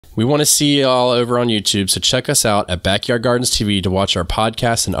We want to see you all over on YouTube, so check us out at Backyard Gardens TV to watch our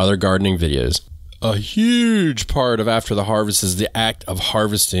podcasts and other gardening videos. A huge part of After the Harvest is the act of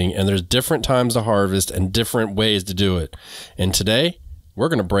harvesting, and there's different times to harvest and different ways to do it. And today, we're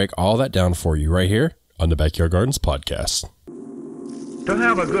going to break all that down for you right here on the Backyard Gardens podcast. To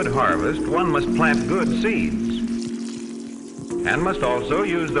have a good harvest, one must plant good seeds and must also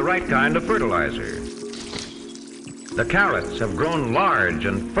use the right kind of fertilizer. The carrots have grown large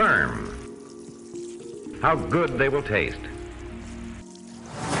and firm. How good they will taste.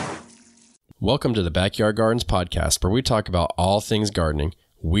 Welcome to the Backyard Gardens podcast, where we talk about all things gardening.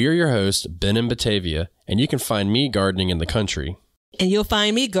 We're your hosts, Ben and Batavia, and you can find me gardening in the country. And you'll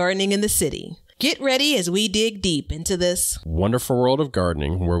find me gardening in the city. Get ready as we dig deep into this wonderful world of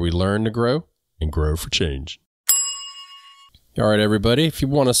gardening, where we learn to grow and grow for change. All right, everybody, if you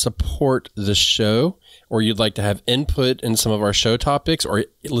want to support the show, or you'd like to have input in some of our show topics, or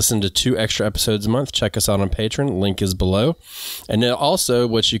listen to 2 extra episodes a month, check us out on Patreon. Link is below. And then also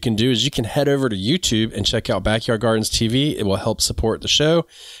what you can do is you can head over to YouTube and check out Backyard Gardens TV. It will help support the show.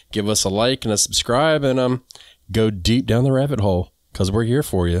 Give us a like and a subscribe, and go deep down the rabbit hole, because we're here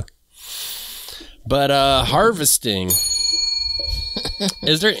for you. But harvesting.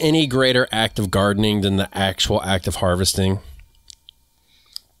 Is there any greater act of gardening than the actual act of harvesting?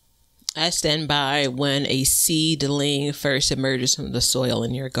 I stand by when a seedling first emerges from the soil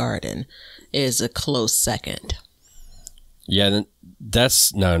in your garden is a close second. Yeah,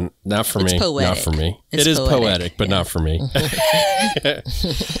 that's not for me. Poetic. Not for me. It's it is poetic, but not for me.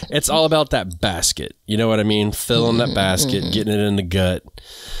 It's all about that basket. You know what I mean? Filling that basket, getting it in the gut.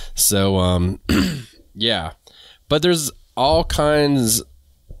 So, yeah. But there's all kinds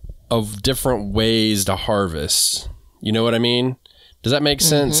of different ways to harvest. You know what I mean? Does that make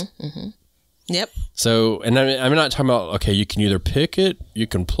sense? Yep. So, and I'm not talking about, okay, you can either pick it, you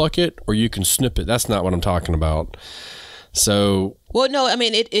can pluck it, or you can snip it. That's not what I'm talking about. So. Well, no, I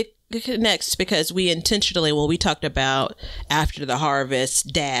mean, it connects because we intentionally, when we talked about after the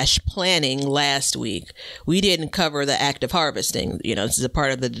harvest - planning last week, we didn't cover the act of harvesting. You know, this is a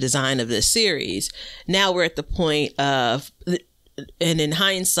part of the design of this series. Now we're at the point of, and in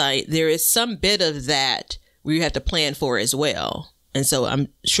hindsight, there is some bit of that we have to plan for as well. And so I'm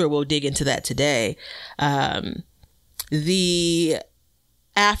sure we'll dig into that today. The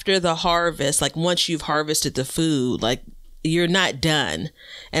after the harvest, like once you've harvested the food, like you're not done.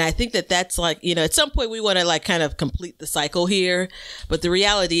 And I think that that's like, you know, at some point we want to like kind of complete the cycle here. But the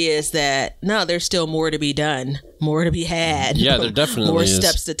reality is that no, there's still more to be done, more to be had. Yeah, there definitely more is.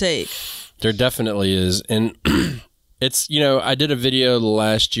 steps to take. There definitely is. And it's, you know, I did a video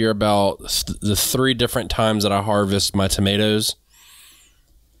last year about the 3 different times that I harvest my tomatoes,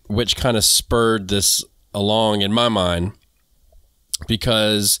 which kind of spurred this along in my mind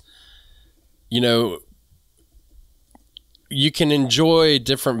because, you know, you can enjoy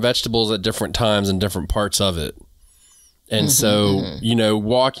different vegetables at different times in different parts of it. And so, you know,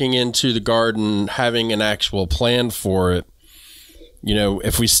 walking into the garden, having an actual plan for it, you know,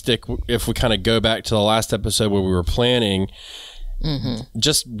 if we kind of go back to the last episode where we were planning,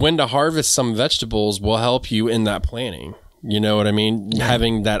 just when to harvest some vegetables will help you in that planning. You know what I mean? Yeah.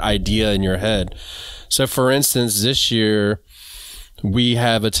 Having that idea in your head. So for instance, this year we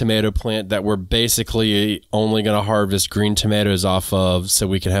have a tomato plant that we're basically only going to harvest green tomatoes off of so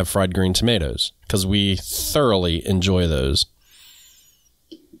we can have fried green tomatoes because we thoroughly enjoy those.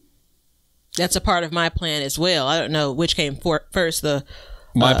 That's a part of my plan as well. I don't know which came first, the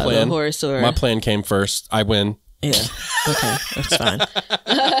horse or... My plan came first. I win. Yeah. Okay. That's fine.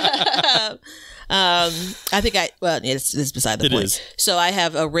 I think it's beside the point. Is. So I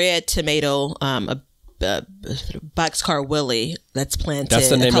have a red tomato, a Boxcar Willie that's planted. That's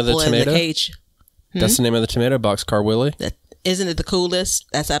the name of the tomato? In the cage. That's the name of the tomato, Boxcar Willie? Isn't it the coolest?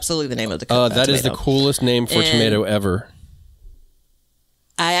 That's absolutely the name of the tomato. That is the coolest name for tomato ever.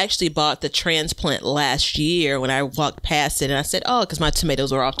 I actually bought the transplant last year when I walked past it, and I said, oh, because my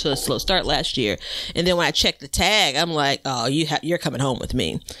tomatoes were off to a slow start last year. And then when I checked the tag, I'm like, oh, you're coming home with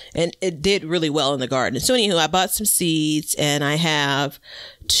me. And it did really well in the garden. So anywho, I bought some seeds, and I have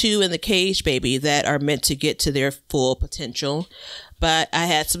 2 in the cage, baby, that are meant to get to their full potential. But I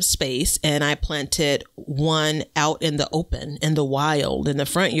had some space, and I planted 1 out in the open, in the wild, in the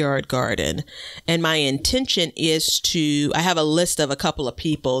front yard garden. And my intention is I have a list of a couple of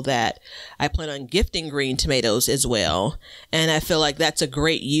people that I plan on gifting green tomatoes as well. And I feel like that's a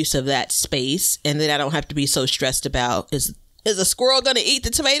great use of that space. And then I don't have to be so stressed about, is a squirrel going to eat the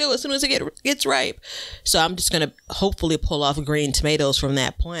tomato as soon as it gets ripe? So I'm just going to hopefully pull off green tomatoes from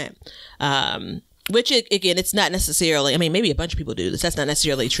that plant. Which, again, it's not necessarily, I mean, maybe a bunch of people do this. That's not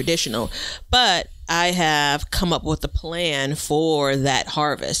necessarily traditional. But I have come up with a plan for that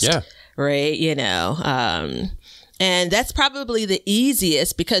harvest. Yeah. Right? And that's probably the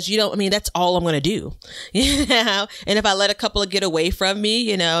easiest because that's all I'm going to do. And if I let a couple of get away from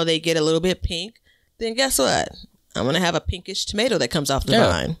me, they get a little bit pink, then guess what? I'm going to have a pinkish tomato that comes off the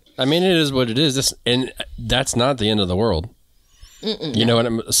vine. I mean, it is what it is. And that's not the end of the world. You know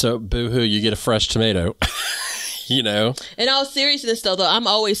what so boo-hoo, you get a fresh tomato. In all seriousness, though, I'm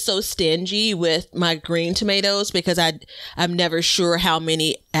always so stingy with my green tomatoes because I'm never sure how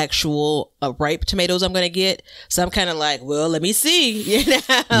many actual ripe tomatoes I'm going to get. So I'm kind of like, well, let me see.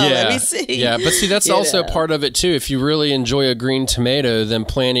 Let me see. Yeah, but see, that's also part of it, too. If you really enjoy a green tomato, then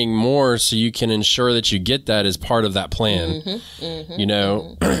planting more so you can ensure that you get that is part of that plan.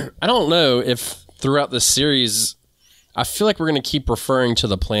 I don't know if throughout the series, I feel like we're going to keep referring to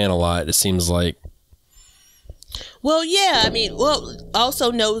the plan a lot, it seems like. Well, yeah.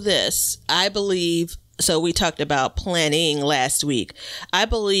 Also know this. I believe, so we talked about planning last week. I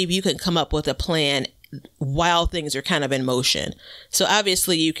believe you can come up with a plan while things are kind of in motion. So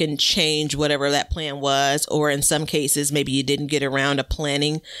obviously you can change whatever that plan was, or in some cases, maybe you didn't get around to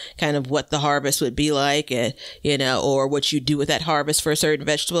planning kind of what the harvest would be like, and, or what you do with that harvest for a certain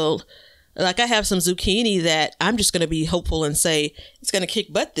vegetable. Like I have some zucchini that I'm just going to be hopeful and say it's going to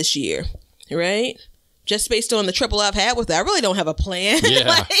kick butt this year, right? Just based on the trouble I've had with it. I really don't have a plan.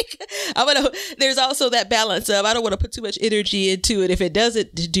 Yeah. There's also that balance of I don't want to put too much energy into it if it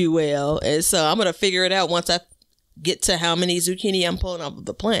doesn't do well. And so I'm going to figure it out once I get to how many zucchini I'm pulling off of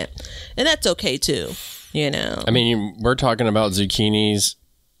the plant. And that's okay too, I mean, we're talking about zucchinis.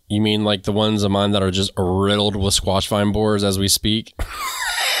 You mean like the ones of mine that are just riddled with squash vine borers as we speak?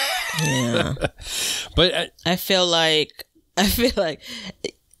 Yeah. But I feel like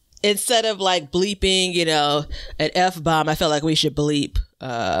instead of like bleeping, an F-bomb, I feel like we should bleep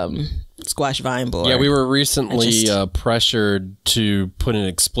squash vine borer. Yeah, we were recently pressured to put an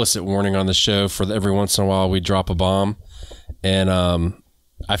explicit warning on the show for every once in a while we drop a bomb. And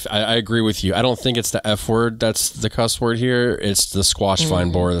I agree with you. I don't think it's the F word that's the cuss word here. It's the squash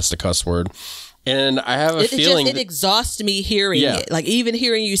vine borer that's the cuss word. And I have a feeling it exhausts me hearing it. Like even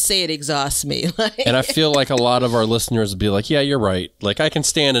hearing you say it exhausts me. And I feel like a lot of our listeners would be like, yeah, you're right. Like I can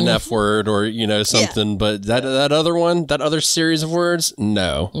stand an F word or, something, but that other one, that other series of words,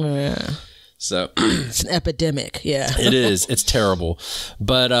 no. Yeah. So it's an epidemic. Yeah. It is. It's terrible.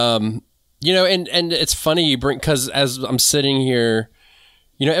 But, and it's funny you bring, cause as I'm sitting here,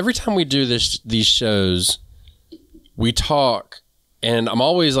 every time we do these shows, we talk. And I'm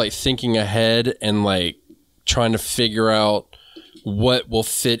always like thinking ahead and like trying to figure out what will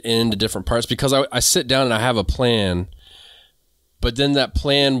fit into different parts because I sit down and I have a plan, but then that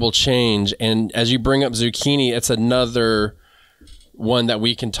plan will change. And as you bring up zucchini, it's another one that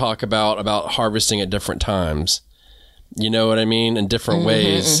we can talk about harvesting at different times. You know what I mean? In different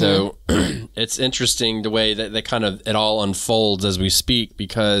ways. So it's interesting the way that kind of it all unfolds as we speak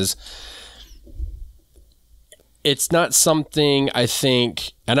because it's not something I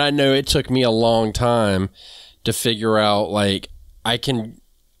think, and I know it took me a long time to figure out, like, I can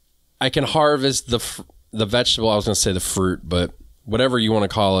harvest the vegetable, I was going to say the fruit, but whatever you want to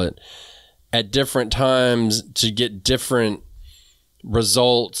call it, at different times to get different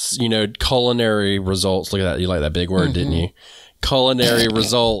results, culinary results. Look at that. You like that big word, didn't you? Culinary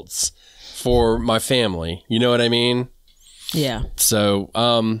results for my family. You know what I mean? Yeah. So,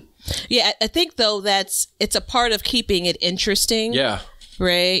 yeah, I think though it's a part of keeping it interesting. Yeah.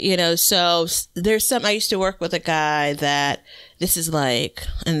 Right. So there's I used to work with a guy that this is like,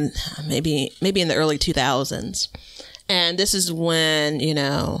 and maybe in the early 2000s. And this is when,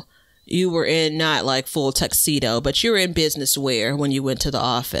 you were in not like full tuxedo, but you were in business wear when you went to the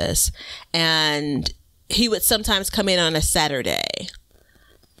office. And he would sometimes come in on a Saturday.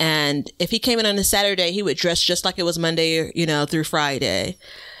 And if he came in on a Saturday, he would dress just like it was Monday, through Friday.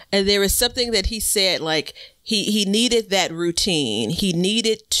 And there was something that he said, like, he needed that routine. He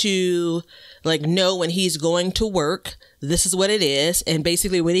needed to, like, know when he's going to work, this is what it is. And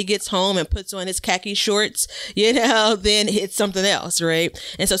basically when he gets home and puts on his khaki shorts, then it's something else, right?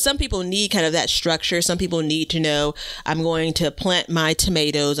 And so some people need kind of that structure. Some people need to know, I'm going to plant my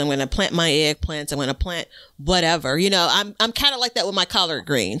tomatoes. I'm going to plant my eggplants. I'm going to plant whatever. I'm kind of like that with my collard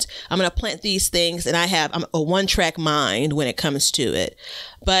greens. I'm going to plant these things and I'm a one-track mind when it comes to it.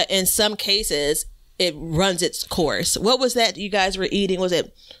 But in some cases, it runs its course. What was that you guys were eating? Was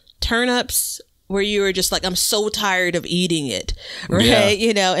it turnips where you were just like, I'm so tired of eating it, right? Yeah.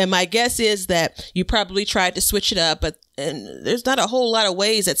 You know, and my guess is that you probably tried to switch it up, but and there's not a whole lot of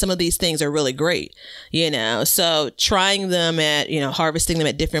ways that some of these things are really great, you know? So trying them at, you know, harvesting them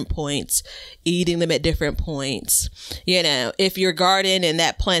at different points, eating them at different points, you know, if your garden and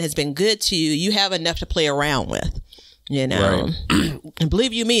that plant has been good to you, you have enough to play around with. You know, right. And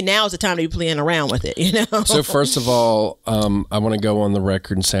believe you me, now is the time to be playing around with it, you know? So first of all, I want to go on the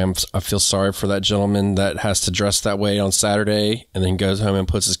record and say I feel sorry for that gentleman that has to dress that way on Saturday and then goes home and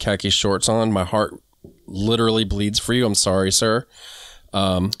puts his khaki shorts on. My heart literally bleeds for you. I'm sorry, sir.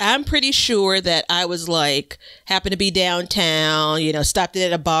 I'm pretty sure that I was like, happened to be downtown, you know, stopped in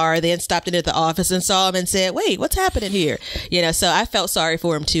at a bar, then stopped in at the office and saw him and said, wait, what's happening here? You know, so I felt sorry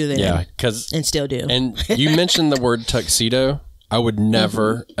for him too then. Yeah, and still do. And you mentioned the word tuxedo. I would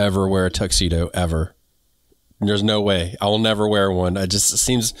never, ever wear a tuxedo, ever. There's no way. I will never wear one. It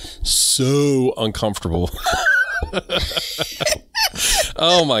seems so uncomfortable.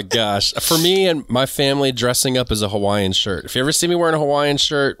 Oh my gosh. For me and my family, dressing up is a Hawaiian shirt. If you ever see me wearing a Hawaiian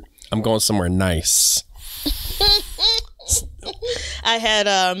shirt, I'm going somewhere nice. I had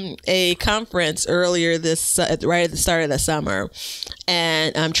a conference earlier right at the start of the summer,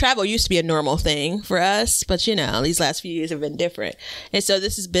 and travel used to be a normal thing for us, but you know, these last few years have been different. And so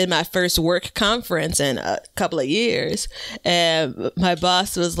this has been my first work conference in a couple of years, and my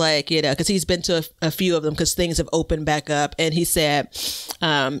boss was like, you know, because he's been to a few of them because things have opened back up, and he said,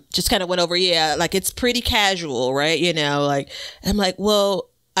 just kind of went over, yeah, like it's pretty casual, right? You know, like, I'm like, well,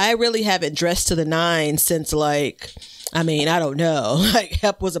 I really haven't dressed to the nines since like, I mean, I don't know, like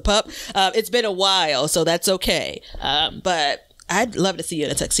Hep was a pup. It's been a while, so that's okay. But I'd love to see you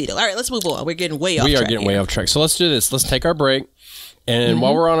in a tuxedo. All right, let's move on. We're getting way off track. We are getting way off track. So let's do this. Let's take our break. And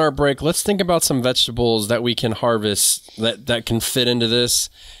while we're on our break, let's think about some vegetables that we can harvest that can fit into this.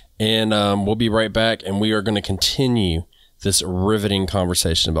 And we'll be right back. And we are going to continue this riveting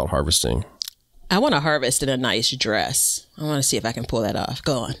conversation about harvesting. I want to harvest in a nice dress. I want to see if I can pull that off.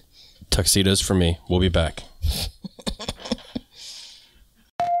 Go on. Tuxedos for me. We'll be back.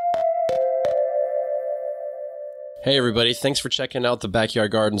 Hey everybody, thanks for checking out the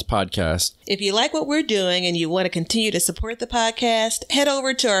Backyard Gardens podcast. If you like what we're doing and you want to continue to support the podcast, head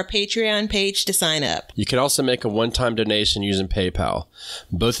over to our Patreon page to sign up. You can also make a one-time donation using PayPal.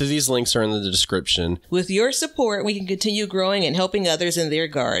 Both of these links are in the description. With your support, we can continue growing and helping others in their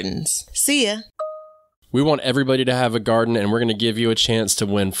gardens. See ya! We want everybody to have a garden, and we're going to give you a chance to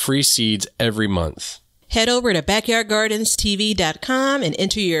win free seeds every month. Head over to backyardgardenstv.com and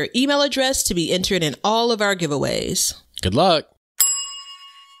enter your email address to be entered in all of our giveaways. Good luck.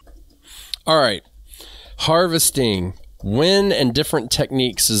 All right. Harvesting. When and different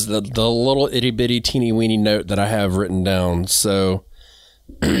techniques is the little itty bitty teeny weeny note that I have written down. So,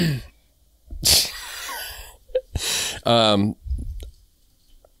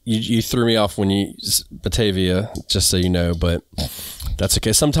 you threw me off when you Batavia, just so you know, but that's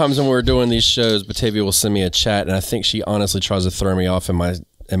okay. Sometimes when we're doing these shows, Batavia will send me a chat, and I think she honestly tries to throw me off in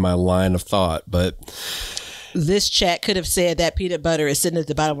my line of thought. But this chat could have said that peanut butter is sitting at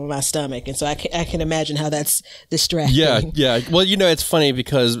the bottom of my stomach, and so I can imagine how that's distracting. Yeah. Well, you know, it's funny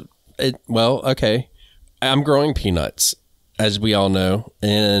because okay, I'm growing peanuts, as we all know,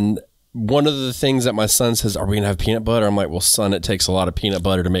 and one of the things that my son says, are we going to have peanut butter? I'm like, well, son, it takes a lot of peanut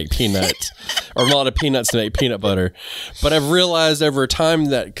butter to make peanuts or a lot of peanuts to make peanut butter. But I've realized over time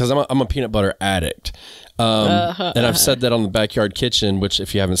that because I'm a peanut butter addict. And I've said that on the Backyard Kitchen, which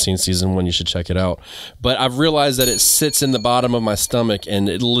if you haven't seen season 1, you should check it out. But I've realized that it sits in the bottom of my stomach and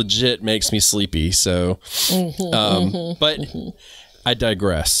it legit makes me sleepy. So, but I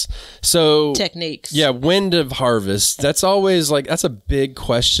digress. So techniques. Yeah. When to harvest. That's always that's a big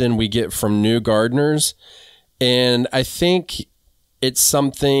question we get from new gardeners. And I think it's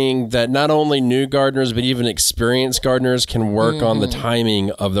something that not only new gardeners, but even experienced gardeners can work on the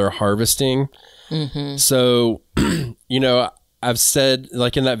timing of their harvesting. So, you know, I've said,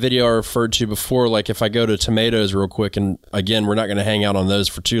 like in that video I referred to before, like if I go to tomatoes real quick, and again, we're not going to hang out on those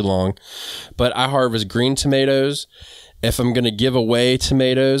for too long, but I harvest green tomatoes. If I'm going to give away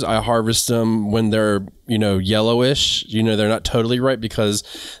tomatoes, I harvest them when they're, you know, yellowish. You know, they're not totally ripe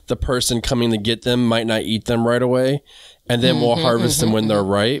because the person coming to get them might not eat them right away. And then we'll harvest them when they're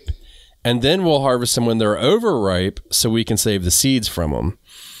ripe. And then we'll harvest them when they're overripe so we can save the seeds from them.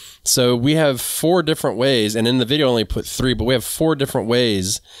 So we have 4 different ways, and in the video I only put 3, but we have 4 different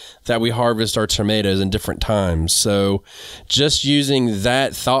ways that we harvest our tomatoes in different times. So just using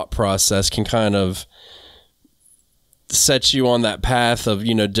that thought process can kind of set you on that path of,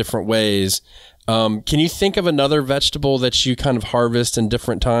 you know, different ways. Can you think of another vegetable that you kind of harvest in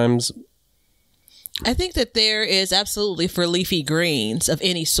different times? I think that there is absolutely for leafy greens of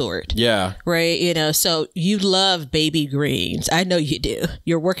any sort. Yeah. Right. You know, so you love baby greens. I know you do.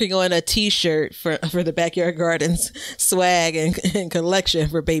 You're working on a t-shirt for the Backyard Gardens swag and collection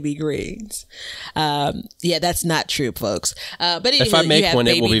for baby greens. Yeah, that's not true, folks. But anyway, if I make one,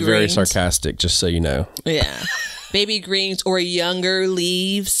 it will be greens. very sarcastic, just so you know. Yeah. Baby greens or younger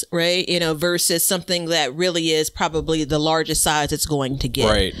leaves, right? You know, versus something that really is probably the largest size it's going to get.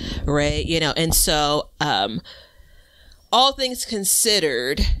 Right. Right. You know, and so all things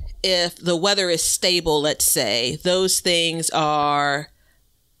considered, if the weather is stable, let's say, those things are.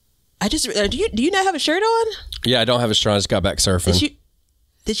 Do you not have a shirt on? Yeah, I don't have a shirt. I just got back surfing.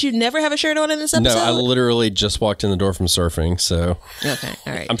 Did you never have a shirt on in this episode? No, I literally just walked in the door from surfing, so. Okay,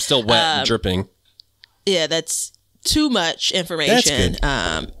 all right. I'm still wet and dripping. Yeah, that's too much information.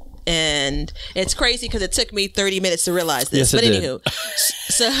 That's good. And it's crazy because it took me 30 minutes to realize this. Yes, but it did. anywho,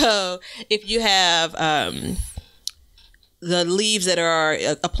 so if you have the leaves that are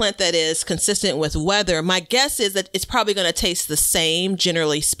a plant that is consistent with weather, my guess is that it's probably going to taste the same,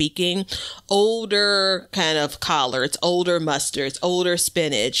 generally speaking. Older kind of collards, older mustards, older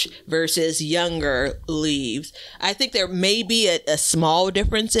spinach versus younger leaves. I think there may be a small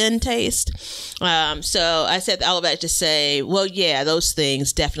difference in taste. So I said all of that to say, well, yeah, those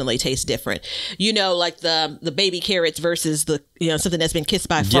things definitely taste different. You know, like the baby carrots versus the, you know, something that's been kissed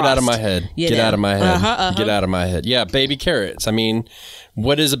by frost. Get out of my head. Get out of my head. Get out of my head. Yeah, baby carrots. I mean,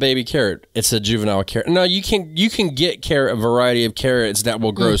 what is a baby carrot? It's a juvenile carrot. No, you can get a variety of carrots that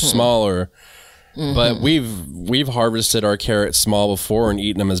will grow smaller. But we've harvested our carrots small before and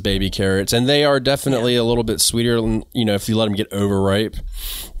eaten them as baby carrots, and they are definitely a little bit sweeter. You know, if you let them get overripe,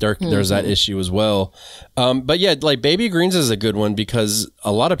 there's that issue as well. But yeah, like baby greens is a good one because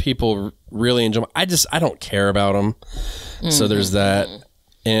a lot of people really enjoy them. I don't care about them, so there's that.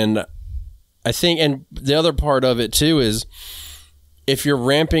 And I think, and the other part of it too is if you're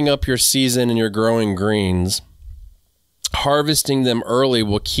ramping up your season and you're growing greens, harvesting them early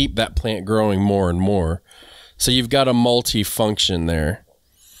will keep that plant growing more and more. So you've got a multi-function there.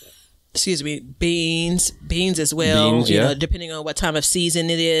 Excuse me, beans as well. Beans, you know, depending on what time of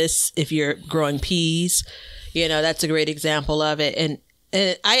season it is. If you're growing peas, you know, that's a great example of it. And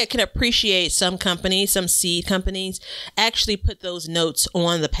I can appreciate some companies, some seed companies actually put those notes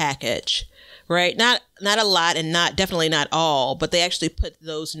on the package. Right. Not a lot and definitely not all, but they actually put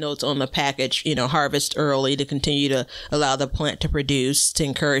those notes on the package, you know, harvest early to continue to allow the plant to produce, to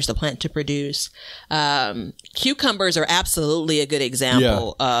encourage the plant to produce. Cucumbers are absolutely a good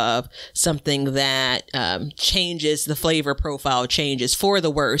example of something that changes the flavor profile, changes for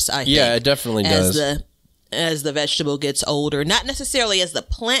the worse, I think. Yeah, it definitely does. As the vegetable gets older, not necessarily as the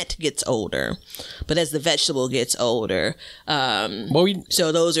plant gets older, but as the vegetable gets older.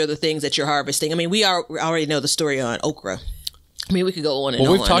 So those are the things that you're harvesting. I mean, we already know the story on okra. I mean, we could go on and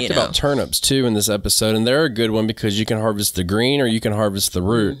on. We've talked about turnips too in this episode, and they're a good one because you can harvest the green or you can harvest the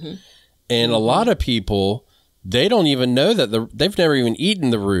root. And a lot of people, they don't even know that they've never even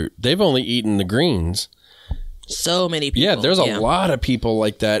eaten the root. They've only eaten the greens. So many people. Yeah, there's a lot of people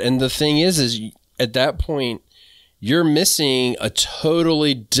like that. And the thing is at that point, you're missing a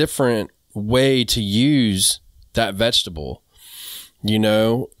totally different way to use that vegetable. You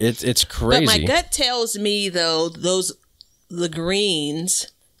know, it's crazy. But my gut tells me, though, the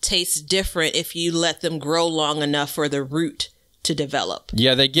greens taste different if you let them grow long enough for the root to develop.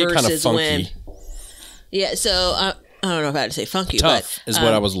 Yeah, they get kind of funky. So I don't know if I had to say funky. Tough is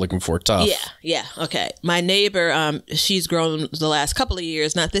what I was looking for. Tough. Yeah. Okay. My neighbor, she's grown the last couple of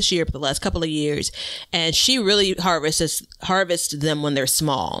years, not this year, but the last couple of years, and she really harvests them when they're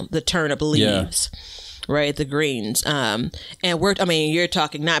small. The turnip leaves, right? The greens, and you're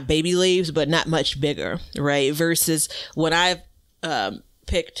talking not baby leaves, but not much bigger, right? Versus when I've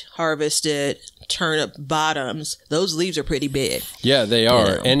harvested turnip bottoms, those leaves are pretty big. Yeah, they are.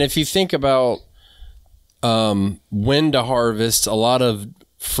 You know? And if you think about when to harvest a lot of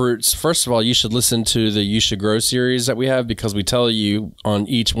fruits, first of all, you should listen to the You Should Grow series that we have because we tell you on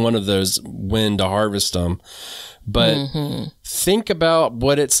each one of those when to harvest them. But think about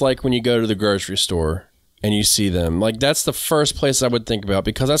what it's like when you go to the grocery store and you see them. Like, that's the first place I would think about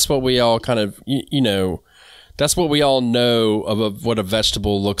because that's what we all kind of, you know, that's what we all know of what a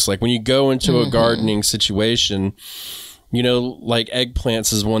vegetable looks like. When you go into a gardening situation, you know, like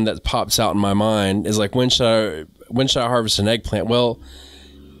eggplants is one that pops out in my mind. Is like, when should I harvest an eggplant? Well,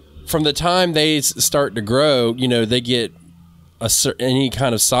 from the time they start to grow, you know, they get any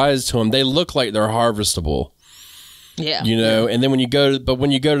kind of size to them. They look like they're harvestable. Yeah. You know, and then when you go to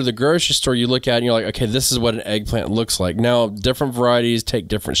the grocery store, you look at it and you're like, okay, this is what an eggplant looks like. Now, different varieties take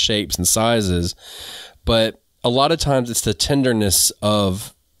different shapes and sizes, but a lot of times it's the tenderness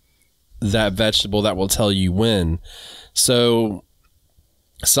of that vegetable that will tell you when. So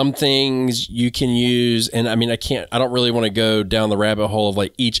some things you can use, and I mean, I don't really want to go down the rabbit hole of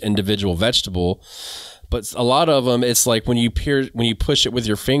like each individual vegetable, but a lot of them, it's like when you push it with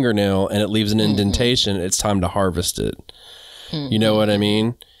your fingernail and it leaves an indentation, it's time to harvest it. You know what I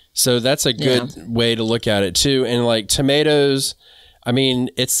mean? So that's a good way to look at it too. And like tomatoes, I mean,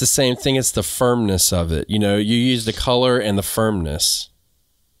 it's the same thing. It's the firmness of it. You know, you use the color and the firmness.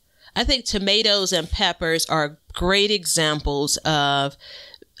 I think tomatoes and peppers are great examples of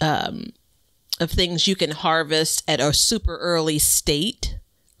things you can harvest at a super early state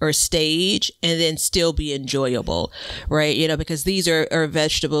or stage and then still be enjoyable, right? You know, because these are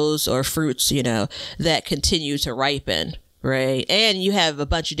vegetables or fruits, you know, that continue to ripen, right? And you have a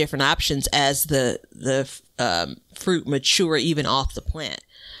bunch of different options as the fruit mature even off the plant.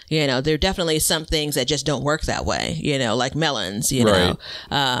 You know, there are definitely some things that just don't work that way, you know, like melons, you know,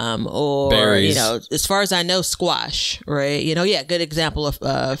 or, berries. You know, as far as I know, squash, right? You know, yeah, good example of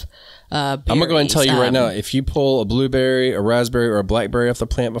berries. I'm going to go ahead and tell you right now, if you pull a blueberry, a raspberry, or a blackberry off the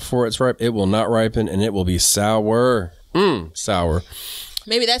plant before it's ripe, it will not ripen and it will be sour. Sour.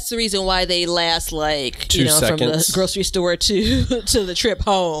 Maybe that's the reason why they last like, 2 seconds. From the grocery store to the trip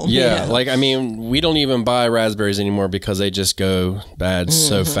home. Yeah, like, I mean, we don't even buy raspberries anymore because they just go bad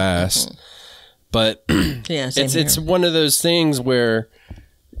so fast. But it's one of those things where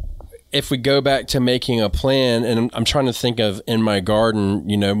if we go back to making a plan, and I'm trying to think of in my garden,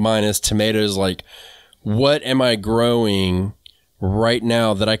 you know, minus tomatoes, like what am I growing right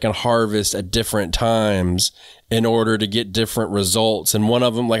now that I can harvest at different times in order to get different results. And one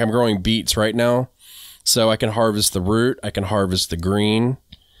of them, like I'm growing beets right now, so I can harvest the root, I can harvest the green.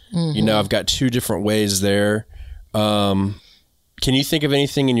 You know, I've got 2 different ways there. Can you think of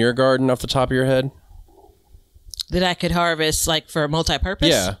anything in your garden off the top of your head that I could harvest like for multi-purpose?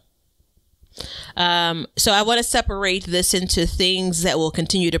 Yeah. So I want to separate this into things that will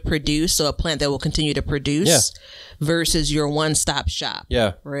continue to produce. So a plant that will continue to produce versus your one-stop shop.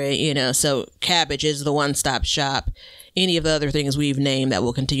 Yeah. Right. You know, so cabbage is the one-stop shop. Any of the other things we've named that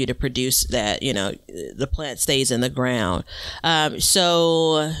will continue to produce that, you know, the plant stays in the ground.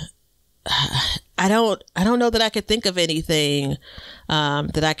 So I don't know that I could think of anything,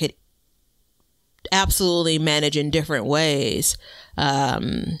 that I could absolutely manage in different ways.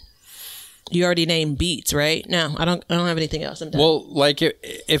 You already named beets, right? No, I don't have anything else. I'm done. Well, like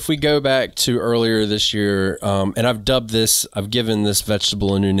if we go back to earlier this year, and I've given this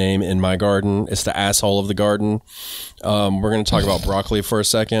vegetable a new name in my garden. It's the asshole of the garden. We're going to talk about broccoli for a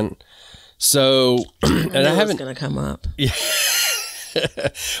second. So, and I haven't going to come up. Yeah.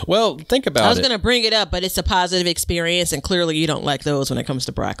 Well, think about it. I was going to bring it up, but it's a positive experience, and clearly you don't like those when it comes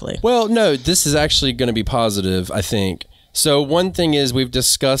to broccoli. Well, no, this is actually going to be positive, I think. So one thing is we've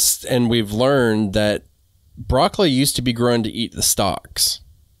discussed and we've learned that broccoli used to be grown to eat the stalks,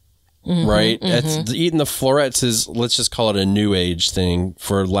 right? Eating the florets is, let's just call it a new age thing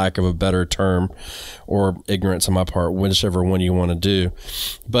for lack of a better term, or ignorance on my part, whichever one you want to do.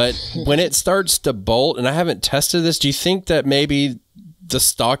 But when it starts to bolt, and I haven't tested this, do you think that maybe the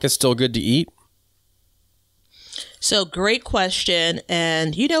stalk is still good to eat? So great question.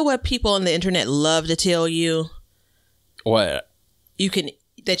 And you know what people on the internet love to tell you? What? You can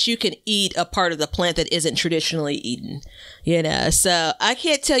eat a part of the plant that isn't traditionally eaten, you know. So I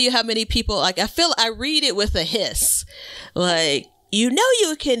can't tell you how many people, like, I read it with a hiss, like, you know,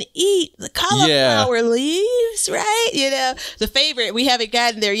 you can eat the cauliflower leaves, right? You know, the favorite, we haven't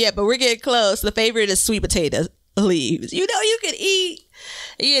gotten there yet, but we're getting close. The favorite is sweet potato leaves. You know, you can eat,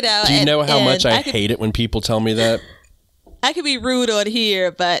 you know. Do you know how much I hate it when people tell me that? I could be rude on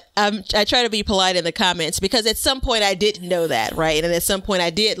here, but I try to be polite in the comments, because at some point I didn't know that, right? And at some point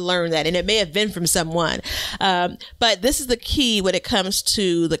I did learn that, and it may have been from someone. But this is the key when it comes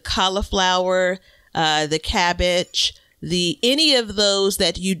to the cauliflower, the cabbage, any of those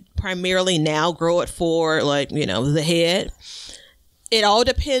that you primarily now grow it for, like, you know, the head. It all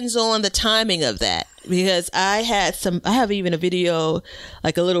depends on the timing of that, because I have even a video,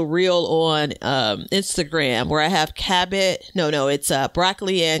 like a little reel on Instagram, where I have it's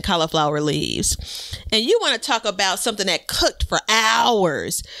broccoli and cauliflower leaves. And you want to talk about something that cooked for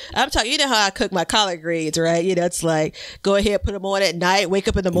hours. I'm talking, you know how I cook my collard greens, right? You know, it's like, go ahead, put them on at night, wake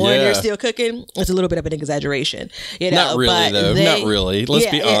up in the morning, they're still cooking. It's a little bit of an exaggeration, you know. Not really, though. Not really. Let's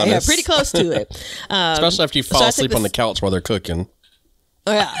be honest. Yeah, pretty close to it. Especially after you fall asleep on the couch while they're cooking.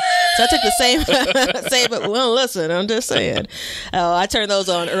 Yeah. So I took the same, but well, listen, I'm just saying. I turned those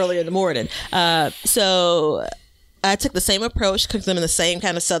on early in the morning. So I took the same approach, cooked them in the same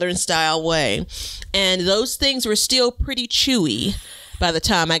kind of Southern style way. And those things were still pretty chewy by the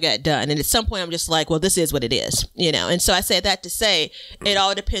time I got done. And at some point I'm just like, well, this is what it is, you know? And so I said that to say it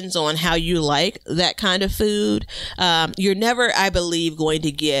all depends on how you like that kind of food. You're never, I believe, going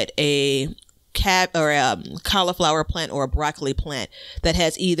to get a cauliflower plant or a broccoli plant that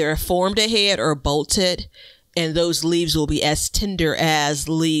has either formed a head or bolted, and those leaves will be as tender as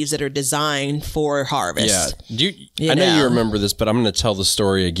leaves that are designed for harvest. Yeah. I know you remember this, but I'm going to tell the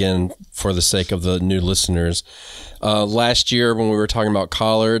story again for the sake of the new listeners. Last year when we were talking about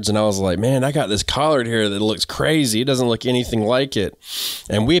collards, and I was like, man, I got this collard here that looks crazy. It doesn't look anything like it.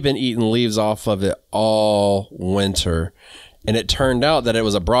 And we've been eating leaves off of it all winter. And it turned out that it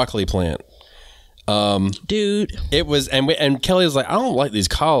was a broccoli plant. Dude. It was, and Kelly was like, I don't like these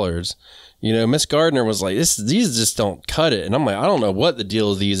collards. You know, Miss Gardner was like, these just don't cut it. And I'm like, I don't know what the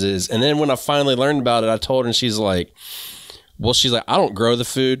deal with these is. And then when I finally learned about it, I told her, and she's like, I don't grow the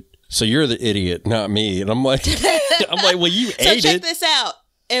food. So you're the idiot, not me. And I'm like, well, you ate it. So check this out.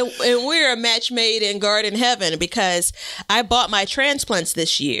 And we're a match made in garden heaven, because I bought my transplants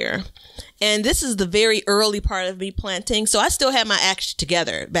this year. And this is the very early part of me planting. So I still had my act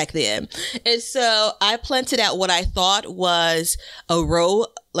together back then. And so I planted out what I thought was a row,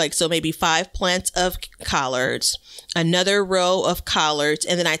 so maybe 5 plants of collards, another row of collards,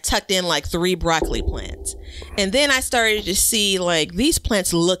 and then I tucked in 3 broccoli plants. And then I started to see these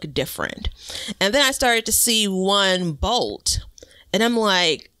plants look different. And then I started to see one bolt. And I'm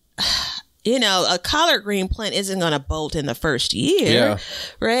like, you know, a collard green plant isn't going to bolt in the first year,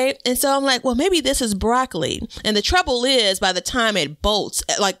 right? And so I'm like, well, maybe this is broccoli. And the trouble is, by the time it bolts,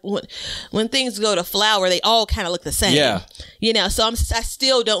 when things go to flower, they all kind of look the same. Yeah. You know, so I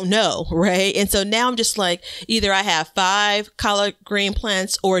still don't know, right? And so now I'm just like, either I have 5 collard green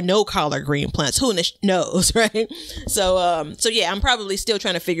plants or no collard green plants. Who knows, right? So yeah, I'm probably still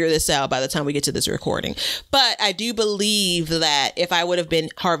trying to figure this out by the time we get to this recording. But I do believe that if I would have been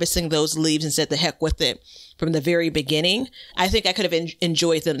harvesting those leaves and said the heck with it from the very beginning, I think I could have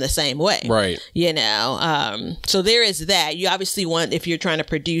enjoyed them the same way. Right. You know, so there is that. You obviously want, if you're trying to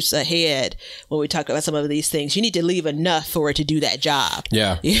produce a head, when we talk about some of these things, you need to leave enough for it to do that job.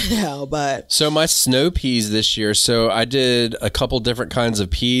 Yeah. You know, but. So my snow peas this year, so I did a couple different kinds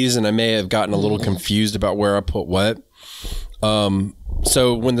of peas, and I may have gotten a little confused about where I put what.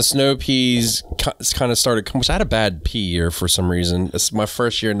 So when the snow peas kind of started, which I had a bad pea year for some reason. It's my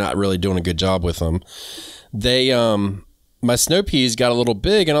first year not really doing a good job with them. They, my snow peas got a little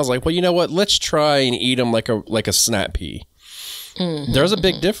big, and I was like, well, you know what? Let's try and eat them like a snap pea. Mm-hmm. There's a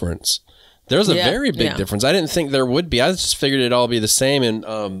big difference. There's a very big difference. I didn't think there would be. I just figured it'd all be the same.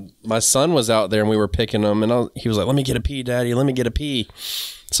 And my son was out there, and we were picking them, and he was like, let me get a pea, Daddy. Let me get a pea.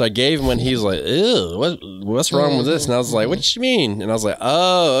 So I gave him one. He was like, ew, what's wrong with this? And I was like, what do you mean? And I was like,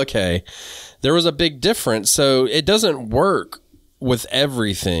 oh, okay. There was a big difference. So it doesn't work with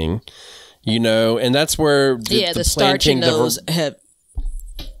everything, you know, and that's where the starch in those have.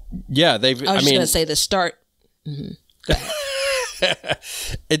 Yeah, they've. I was just going to say the start. Mm-hmm. Go ahead.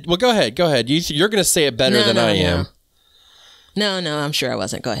 Well, go ahead. You're going to say it better than I am. No, I'm sure I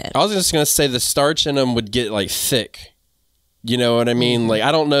wasn't. Go ahead. I was just going to say the starch in them would get thick. You know what I mean?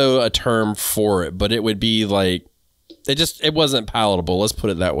 I don't know a term for it, but it would be it wasn't palatable. Let's put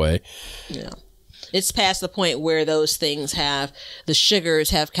it that way. Yeah. It's past the point where those things the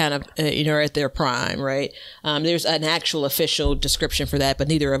sugars have kind of, are at their prime, right? There's an actual official description for that, but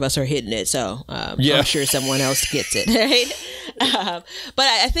neither of us are hitting it. So I'm sure someone else gets it, right? But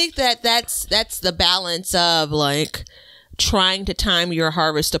I think that's the balance of trying to time your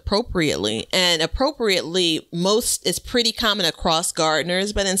harvest appropriately. And appropriately, it's pretty common across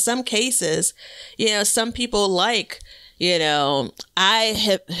gardeners, but in some cases, some people I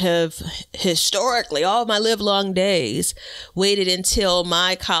have historically, all my live long days, waited until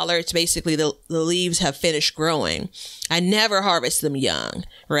my collards, basically the leaves have finished growing. I never harvest them young,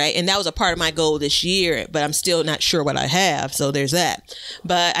 right? And that was a part of my goal this year, but I'm still not sure what I have. So there's that.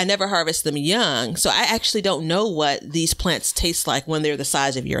 But I never harvest them young. So I actually don't know what these plants taste like when they're the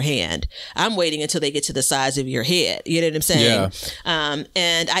size of your hand. I'm waiting until they get to the size of your head. You know what I'm saying? Yeah.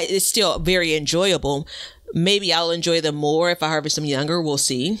 And it's still very enjoyable. Maybe I'll enjoy them more if I harvest them younger. We'll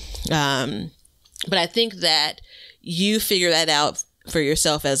see. But I think that you figure that out for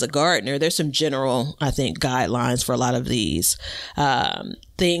yourself as a gardener. There's some general, I think, guidelines for a lot of these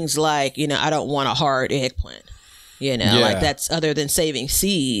things like, I don't want a hard eggplant, that's other than saving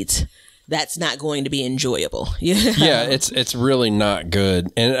seeds. that's not going to be enjoyable. Yeah, it's really not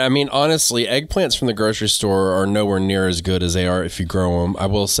good. And I mean, honestly, eggplants from the grocery store are nowhere near as good as they are if you grow them. I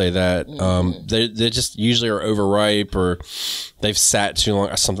will say that. They just usually are overripe or they've sat too long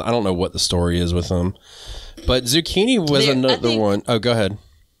or something. I don't know what the story is with them. But zucchini was another one. Oh, go ahead.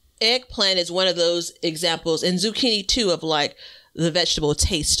 Eggplant is one of those examples, and zucchini too, of like the vegetable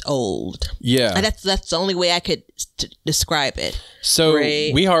tastes old. Yeah. And that's the only way I could describe it. So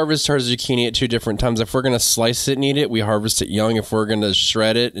right? we harvest our zucchini at two different times. If we're going to slice it and eat it, we harvest it young. If we're going to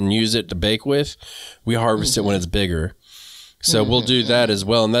shred it and use it to bake with, we harvest it when it's bigger. So we'll do that as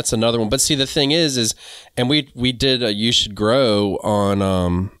well. And that's another one. But see, the thing is, and we did a You Should Grow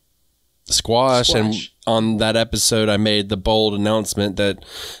on squash. And on that episode, I made the bold announcement that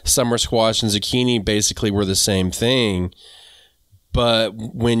summer squash and zucchini basically were the same thing. But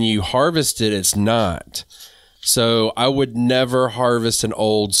when you harvest it, it's not. So I would never harvest an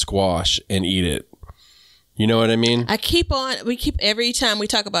old squash and eat it. You know what I mean? Every time we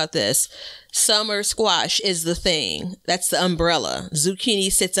talk about this, summer squash is the thing. That's the umbrella.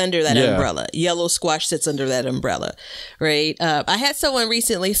 Zucchini sits under that umbrella. Yellow squash sits under that umbrella, right? I had someone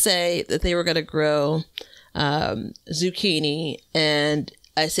recently say that they were going to grow zucchini, and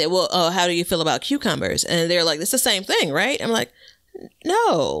I said, well, how do you feel about cucumbers? And they're like, it's the same thing, right? I'm like,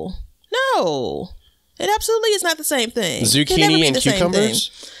 no, it absolutely is not the same thing. Zucchini and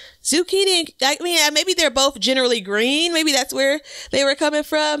cucumbers? Zucchini, I mean, maybe they're both generally green. Maybe that's where they were coming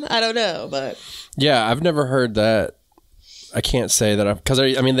from. I don't know, but yeah, I've never heard that. I can't say that because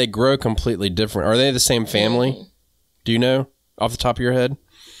I mean they grow completely different. Are they the same family? Do you know off the top of your head?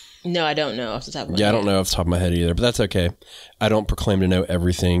 No, I don't know off the top of my head. Yeah, I don't know off the top of my head either, but that's okay. I don't proclaim to know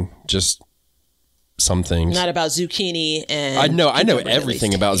everything. Just some things. Not about zucchini and I know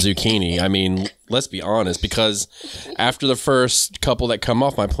everything about zucchini. I mean, let's be honest, because after the first couple that come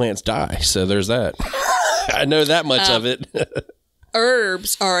off, my plants die. So there's that. I know that much of it.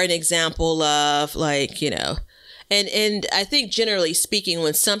 Herbs are an example of like, and I think generally speaking,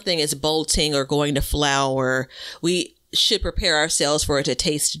 when something is bolting or going to flower, we should prepare ourselves for it to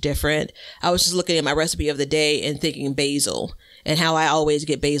taste different. I was just looking at my recipe of the day and thinking basil and how I always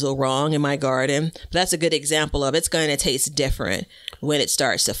get basil wrong in my garden. But that's a good example of it's going to taste different when it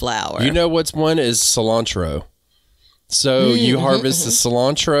starts to flower. You know what's one is cilantro. So you harvest the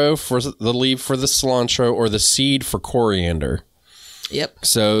cilantro for the leaf for the cilantro or the seed for coriander. Yep.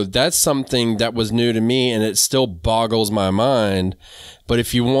 So that's something that was new to me and it still boggles my mind. But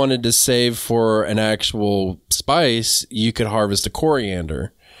if you wanted to save for an actual spice, you could harvest a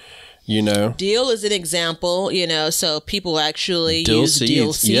coriander. Dill is an example, so people actually use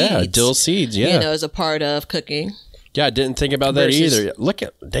dill seeds. Yeah, dill seeds, yeah. As a part of cooking. Yeah, I didn't think about that either.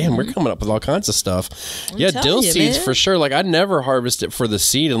 We're coming up with all kinds of stuff. Dill seeds for sure. Like I never harvest it for the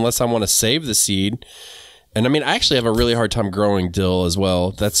seed unless I want to save the seed. And I mean, I actually have a really hard time growing dill as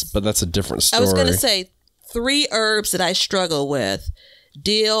well. But that's a different story. I was going to say 3 herbs that I struggle with.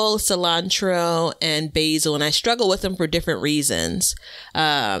 Dill, cilantro, and basil, and I struggle with them for different reasons.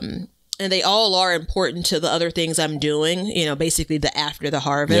 And they all are important to the other things I'm doing, basically after the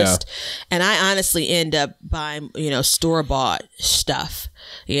harvest. Yeah. And I honestly end up buying, store-bought stuff.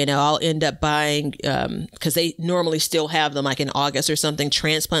 I'll end up buying, because they normally still have them like in August or something,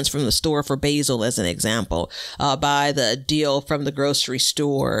 transplants from the store for basil as an example. I'll buy the dill from the grocery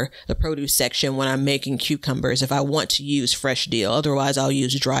store, the produce section when I'm making cucumbers if I want to use fresh dill. Otherwise, I'll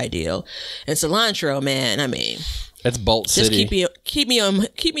use dry dill. And cilantro, man, I mean... It's Bolt City. Just keep me on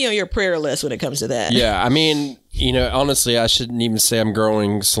your prayer list when it comes to that. Yeah, I mean, honestly, I shouldn't even say I'm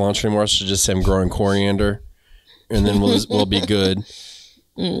growing cilantro anymore. I should just say I'm growing coriander, and then we'll be good.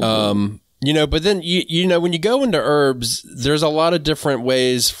 But then when you go into herbs, there's a lot of different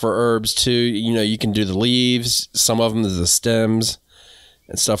ways for herbs too. You can do the leaves, some of them the stems,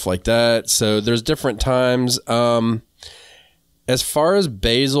 and stuff like that. So there's different times. As far as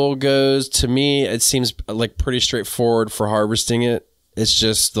basil goes, to me, it seems like pretty straightforward for harvesting it. It's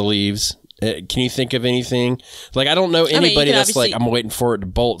just the leaves. Can you think of anything? Like, I don't know anybody that's like, I'm waiting for it to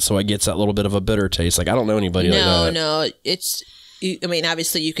bolt so it gets that little bit of a bitter taste. Like, I don't know anybody like that. No.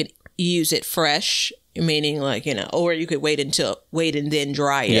 Obviously you could use it fresh, meaning like, or you could wait and then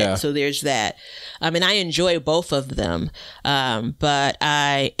dry it. Yeah. So there's that. I enjoy both of them. But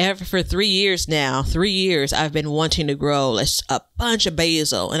for 3 years now, I've been wanting to grow a bunch of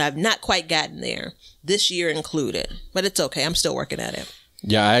basil and I've not quite gotten there this year included, but it's okay. I'm still working at it.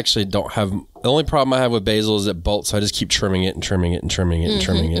 Yeah, I actually don't have. The only problem I have with basil is it bolts, so I just keep trimming it and trimming it and trimming it and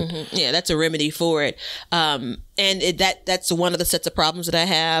trimming it. Yeah, that's a remedy for it. That's one of the sets of problems that I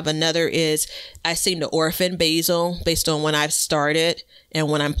have. Another is I seem to orphan basil based on when I've started and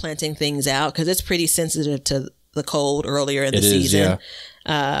when I'm planting things out, because it's pretty sensitive to the cold earlier in the season.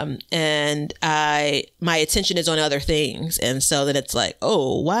 And my attention is on other things, and so then it's like,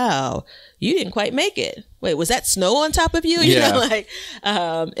 oh wow, you didn't quite make it. Wait, was that snow on top of you? You know, like,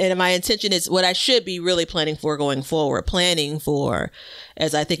 and my intention is what I should be really planning for going forward. Planning for,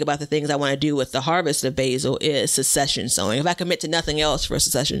 as I think about the things I want to do with the harvest of basil, is succession sowing. If I commit to nothing else for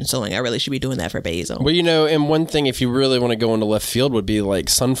succession sowing, I really should be doing that for basil. Well, you know, and one thing, if you really want to go into left field, would be like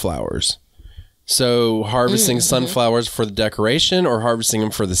sunflowers. So harvesting sunflowers for the decoration or harvesting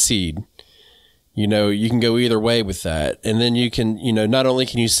them for the seed. You know, you can go either way with that. And then you can, you know, not only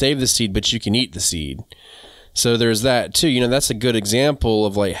can you save the seed, but you can eat the seed. So there's that too. You know, that's a good example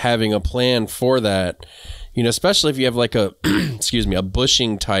of like having a plan for that. You know, especially if you have like a, excuse me, a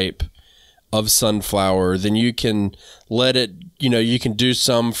bushing type of sunflower, then you can let it, you know, you can do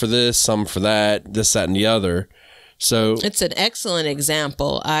some for this, some for that, this, that, and the other. So it's an excellent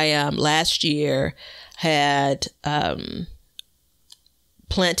example. I last year had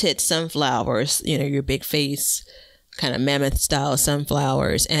planted sunflowers, you know, your big face kind of mammoth style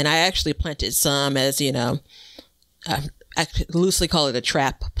sunflowers, and I actually planted some as, you know, I loosely call it a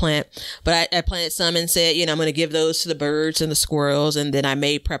trap plant, but I planted some and said, you know, I'm going to give those to the birds and the squirrels. And then I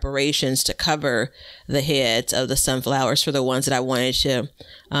made preparations to cover the heads of the sunflowers for the ones that I wanted to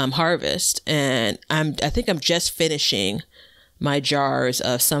harvest. And I think I'm just finishing my jars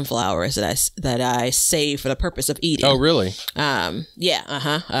of sunflowers that I save for the purpose of eating. Oh, really? Yeah.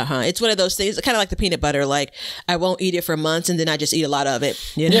 It's one of those things, kind of like the peanut butter. Like, I won't eat it for months, and then I just eat a lot of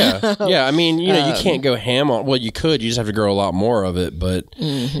it. You know? Yeah. I mean, you know, you can't go ham on. Well, you could. You just have to grow a lot more of it. But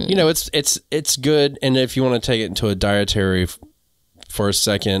you know, it's good. And if you want to take it into a dietary for a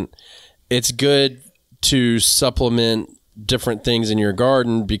second, it's good to supplement different things in your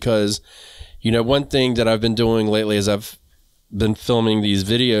garden, because, you know, one thing that I've been doing lately is I've been filming these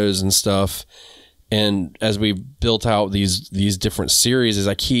videos and stuff, and as we built out these different series, is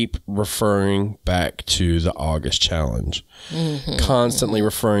I keep referring back to the August challenge, constantly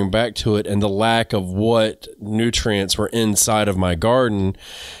referring back to it, and the lack of what nutrients were inside of my garden.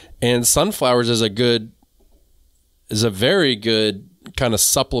 And sunflowers is a very good kind of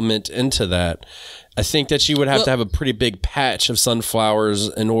supplement into that. I think that you would have to have a pretty big patch of sunflowers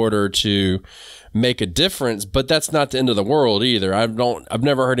in order to make a difference, but that's not the end of the world either. I've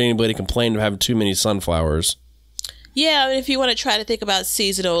never heard anybody complain of having too many sunflowers. Yeah, I mean, if you want to try to think about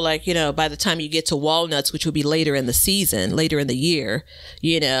seasonal, like, you know, by the time you get to walnuts, which will be later in the season, later in the year,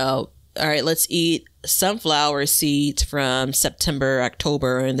 you know, all right, let's eat sunflower seeds from September,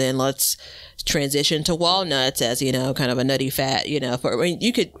 October, and then let's transition to walnuts as, you know, kind of a nutty fat, you know, I mean,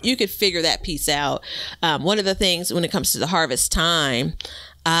 you could figure that piece out. One of the things when it comes to the harvest time,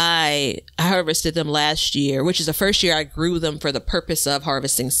 I harvested them last year, which is the first year I grew them for the purpose of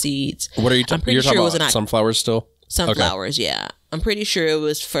harvesting seeds. What are you talking about? You're talking about sunflowers still? Sunflowers, okay. Yeah. I'm pretty sure it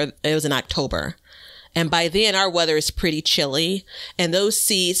was in October. And by then our weather is pretty chilly, and those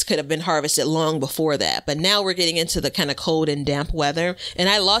seeds could have been harvested long before that. But now we're getting into the kind of cold and damp weather. And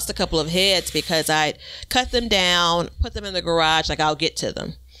I lost a couple of heads because I cut them down, put them in the garage, like I'll get to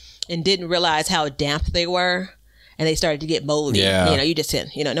them, and didn't realize how damp they were. And they started to get moldy. Yeah. You know, you just,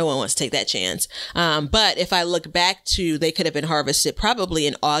 you know, no one wants to take that chance. But if I look back to, they could have been harvested probably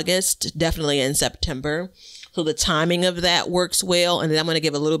in August, definitely in September. So the timing of that works well. And then I'm going to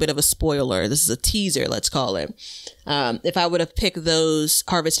give a little bit of a spoiler. This is a teaser, let's call it. If I would have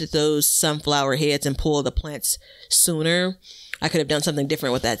harvested those sunflower heads and pulled the plants sooner, I could have done something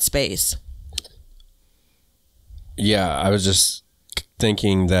different with that space. Yeah, I was just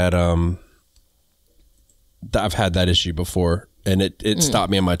thinking that I've had that issue before, and it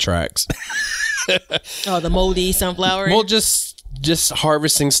stopped me in my tracks. Oh, the moldy sunflower? Well, just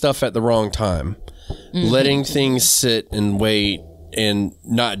harvesting stuff at the wrong time. Letting things sit and wait and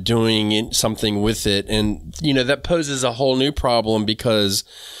not doing something with it. And, you know, that poses a whole new problem, because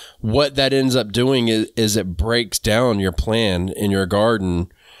what that ends up doing is it breaks down your plan in your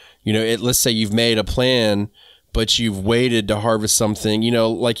garden. You know, let's say you've made a plan, but you've waited to harvest something, you know,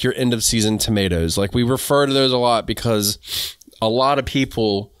 like your end of season tomatoes. Like, we refer to those a lot because a lot of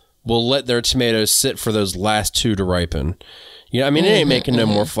people will let their tomatoes sit for those last two to ripen. You know, I mean, it ain't making no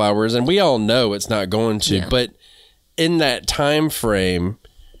more flowers, and we all know it's not going to. Yeah. But in that time frame,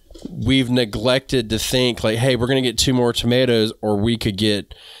 we've neglected to think like, hey, we're going to get 2 more tomatoes, or we could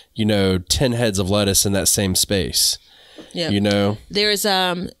get, you know, 10 heads of lettuce in that same space. Yep. You know, There's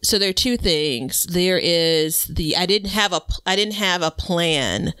so there are two things. There is I didn't have a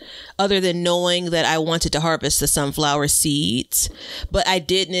plan other than knowing that I wanted to harvest the sunflower seeds, but I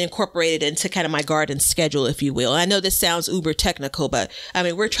didn't incorporate it into kind of my garden schedule, if you will. I know this sounds uber technical, but I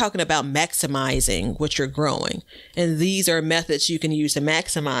mean, we're talking about maximizing what you're growing, and these are methods you can use to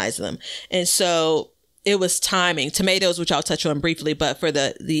maximize them. And so it was timing. Tomatoes, which I'll touch on briefly, but for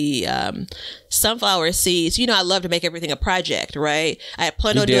the sunflower seeds, you know, I love to make everything a project, right? I had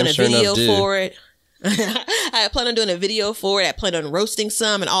planned on doing a video for it. I had planned on doing a video for it. I planned on roasting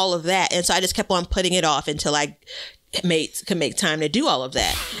some and all of that. And so I just kept on putting it off until I could make time to do all of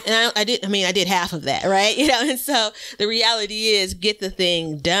that. And I did half of that, right? You know, and so the reality is, get the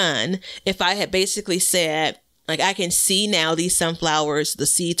thing done. If I had basically said, like, I can see now these sunflowers, the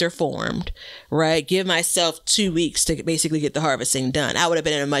seeds are formed, right? Give myself 2 weeks to basically get the harvesting done. I would have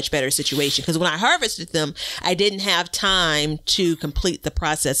been in a much better situation, because when I harvested them, I didn't have time to complete the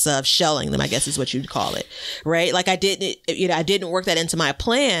process of shelling them, I guess is what you'd call it, right? Like, I didn't work that into my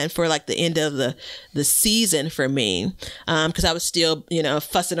plan for like the end of the season for me, because I was still, you know,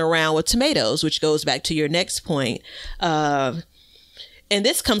 fussing around with tomatoes, which goes back to your next point. And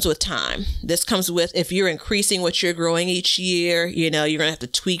this comes with time. This comes with, if you're increasing what you're growing each year, you know, you're going to have to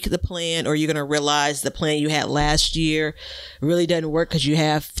tweak the plan, or you're going to realize the plan you had last year really doesn't work because you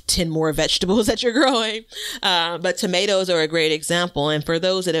have 10 more vegetables that you're growing. But tomatoes are a great example. And for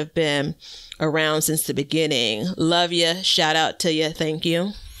those that have been around since the beginning, love you. Shout out to you. Thank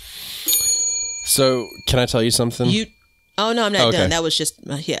you. So can I tell you something? Oh, no, I'm not done. That was just,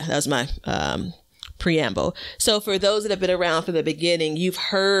 that was my preamble. So for those that have been around from the beginning, you've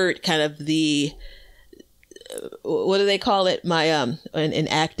heard kind of the, what do they call it? My, in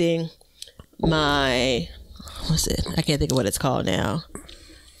acting, what's it? I can't think of what it's called now.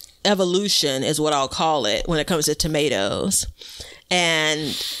 Evolution is what I'll call it when it comes to tomatoes. And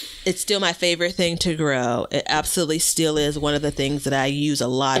it's still my favorite thing to grow. It absolutely still is one of the things that I use a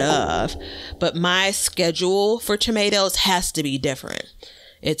lot of. But my schedule for tomatoes has to be different.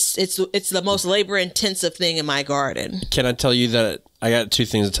 It's the most labor intensive thing in my garden. Can I tell you that I got two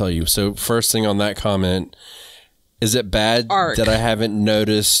things to tell you? So first thing on that comment, is it bad that I haven't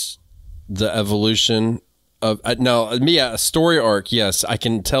noticed the evolution of a story arc? Yes, I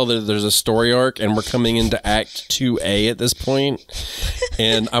can tell that there's a story arc, and we're coming into Act 2A at this point,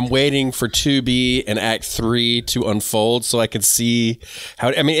 and I'm waiting for 2B and Act 3 to unfold so I can see how.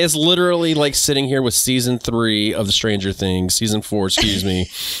 I mean, it's literally like sitting here with season 3 of the Stranger Things, season 4, excuse me,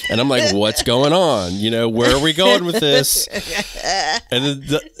 and I'm like, what's going on? You know, where are we going with this?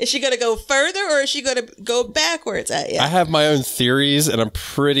 And is she going to go further, or is she going to go backwards? I have my own theories, and I'm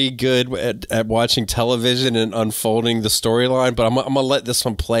pretty good at watching television and unfolding the storyline, but I'm gonna let this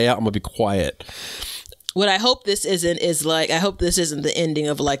one play out. I'm gonna be quiet. What I hope this isn't is like, I hope this isn't the ending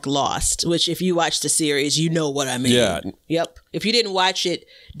of like Lost, which if you watch the series, you know what I mean. Yeah. Yep. If you didn't watch it,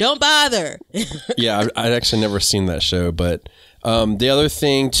 don't bother. Yeah, I'd actually never seen that show, but the other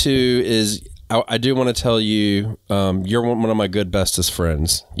thing too is I do want to tell you, you're one of my good bestest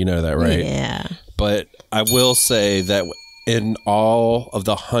friends. You know that, right? Yeah. But I will say that in all of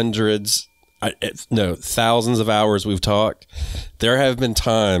the thousands of hours we've talked, there have been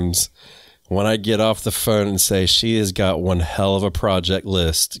times when I get off the phone and say, she has got one hell of a project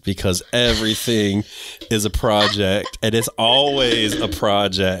list, because everything is a project, and it's always a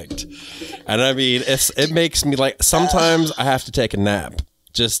project. And I mean, it makes me like, sometimes I have to take a nap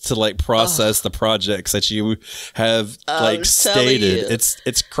just to like process the projects that you have like stated.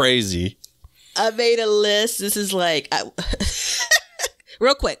 It's crazy. I made a list. This is like,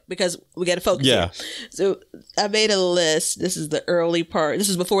 real quick, because we got to focus. Yeah. Here. So I made a list. This is the early part. This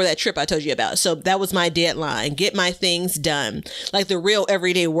is before that trip I told you about. So that was my deadline. Get my things done, like the real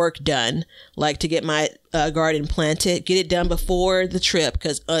everyday work done, like to get my garden planted, get it done before the trip.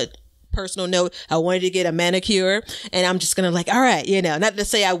 Because personal note, I wanted to get a manicure, and I'm just gonna like, all right, you know, not to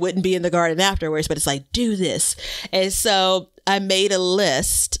say I wouldn't be in the garden afterwards, but it's like, do this. And so I made a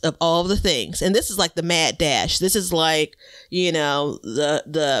list of all the things, and this is like the mad dash. This is like, you know,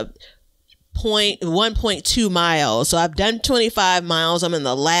 the 1.2 miles. So I've done 25 miles. I'm in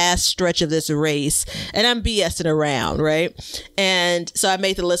the last stretch of this race, and I'm BSing around, right? And so I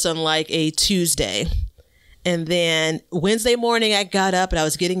made the list on like a Tuesday. And then Wednesday morning, I got up and I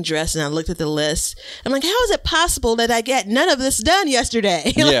was getting dressed and I looked at the list. I'm like, how is it possible that I get none of this done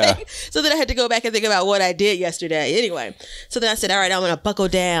yesterday? Yeah. So then I had to go back and think about what I did yesterday. Anyway, so then I said, all right, I'm going to buckle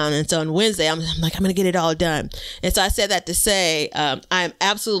down. And so on Wednesday, I'm like, I'm going to get it all done. And so I said that to say, I'm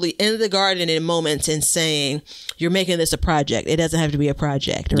absolutely in the garden in moments and saying, you're making this a project. It doesn't have to be a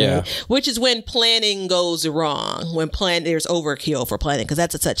project, right? Yeah. Which is when planning goes wrong, when there's overkill for planning, because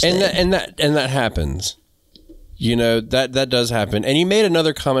that's a such thing. And that happens. You know, that does happen. And you made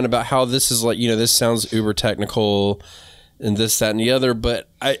another comment about how this is like, you know, this sounds uber technical and this, that, and the other.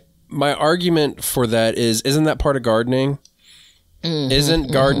 But my argument for that isn't that part of gardening? Mm-hmm,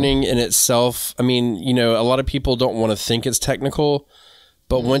 isn't gardening in itself, I mean, you know, a lot of people don't want to think it's technical,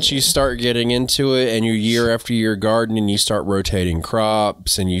 but once you start getting into it and you year after year garden and you start rotating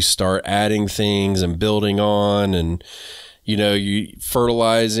crops and you start adding things and building on and, you know, you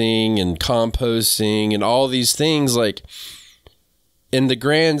fertilizing and composting and all these things, like in the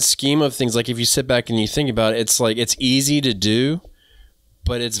grand scheme of things, like if you sit back and you think about it, it's like it's easy to do,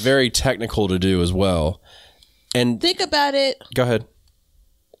 but it's very technical to do as well. And think about it. Go ahead.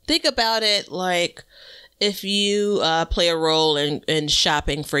 Think about it like if you play a role in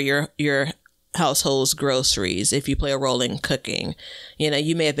shopping for your household's groceries, if you play a role in cooking, you know,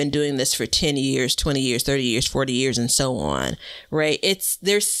 you may have been doing this for 10 years, 20 years, 30 years, 40 years, and so on, right?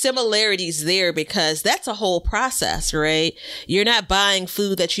 There's similarities there because that's a whole process, right? You're not buying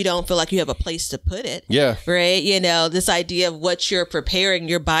food that you don't feel like you have a place to put it. Yeah. Right. You know, this idea of what you're preparing,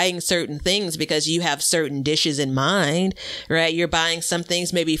 you're buying certain things because you have certain dishes in mind, right? You're buying some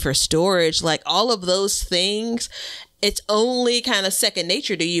things maybe for storage, like all of those things. It's only kind of second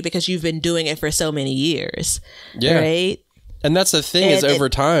nature to you because you've been doing it for so many years. Yeah. Right. And that's the thing is over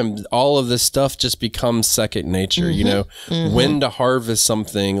time, all of this stuff just becomes second nature, you know, when to harvest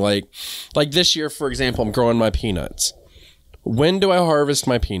something like this year, for example, I'm growing my peanuts. When do I harvest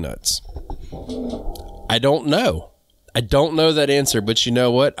my peanuts? I don't know. I don't know that answer, but you know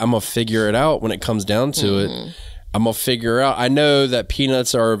what? I'm going to figure it out when it comes down to it. I'm going to figure out. I know that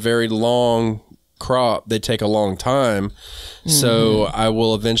peanuts are a very long crop. They take a long time. So I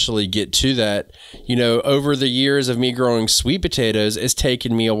will eventually get to that. You know, over the years of me growing sweet potatoes, it's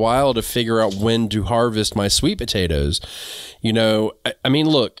taken me a while to figure out when to harvest my sweet potatoes. You know, I mean,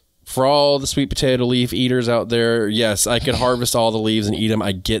 look, for all the sweet potato leaf eaters out there, yes, I could harvest all the leaves and eat them.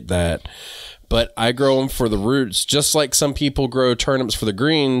 I get that. But I grow them for the roots, just like some people grow turnips for the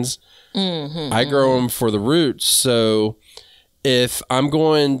greens. I grow them for the roots. So if I'm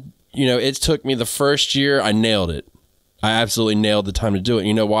going, you know, it took me the first year, I nailed it. I absolutely nailed the time to do it.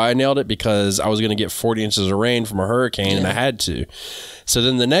 You know why I nailed it? Because I was going to get 40 inches of rain from a hurricane and I had to. So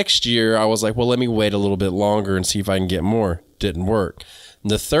then the next year I was like, well, let me wait a little bit longer and see if I can get more. Didn't work.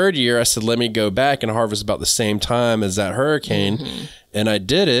 And the third year I said, let me go back and harvest about the same time as that hurricane. And I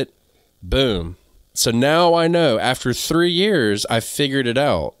did it. Boom. So now I know after 3 years, I figured it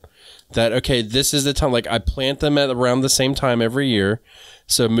out that, okay, this is the time. Like I plant them at around the same time every year.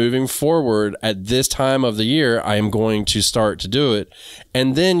 So moving forward at this time of the year, I am going to start to do it.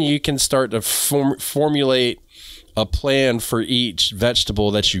 And then you can start to formulate a plan for each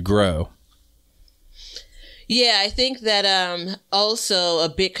vegetable that you grow. Yeah, I think that also a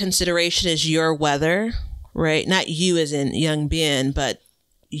big consideration is your weather, right? Not you as in young Ben, but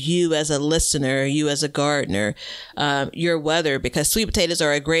you as a listener, you as a gardener, your weather, because sweet potatoes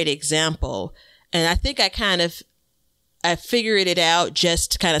are a great example. And I think I figured it out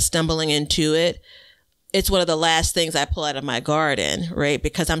just kind of stumbling into it. It's one of the last things I pull out of my garden, right?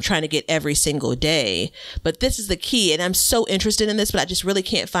 Because I'm trying to get every single day. But this is the key. And I'm so interested in this, but I just really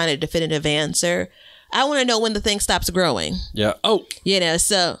can't find a definitive answer. I want to know when the thing stops growing. Yeah. Oh. You know,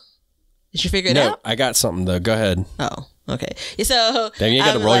 so did you figure it out? No, I got something though. Go ahead. Oh, okay. So damn, you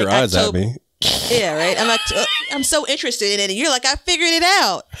got to roll your eyes at me. Yeah, right. I'm like, I'm so interested in it. And you're like, I figured it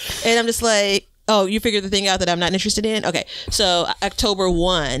out. And I'm just like, oh, you figured the thing out that I'm not interested in? Okay. So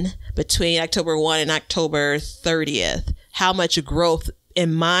between October 1 and October 30th, how much growth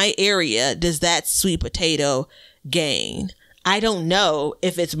in my area does that sweet potato gain? I don't know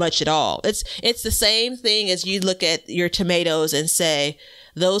if it's much at all. It's the same thing as you look at your tomatoes and say,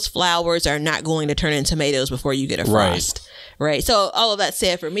 those flowers are not going to turn into tomatoes before you get a frost. Right. So all of that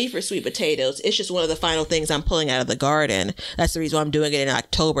said, for me, for sweet potatoes, it's just one of the final things I'm pulling out of the garden. That's the reason why I'm doing it in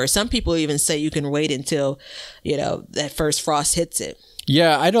October. Some people even say you can wait until, you know, that first frost hits it.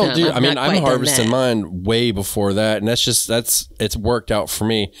 Yeah, I don't do. I mean, I'm harvesting mine way before that, and it's worked out for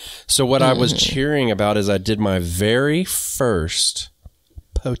me. So what I was cheering about is I did my very first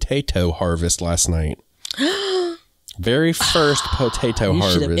potato harvest last night. Very first potato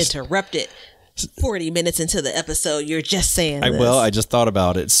harvest. You should have interrupted. 40 minutes into the episode, you're just saying this. Well, I just thought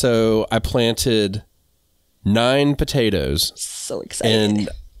about it. So I planted 9 potatoes. So excited. And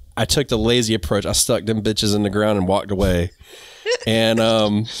I took the lazy approach. I stuck them bitches in the ground and walked away. And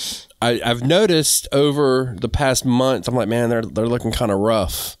I've noticed over the past month, I'm like, man, they're looking kind of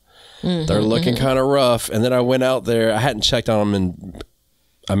rough. They're looking kind of rough. And then I went out there. I hadn't checked on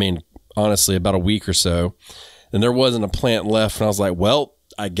them in, honestly, about a week or so. And there wasn't a plant left. And I was like, well,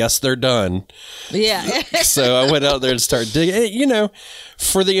 I guess they're done. Yeah. So I went out there and started digging. You know,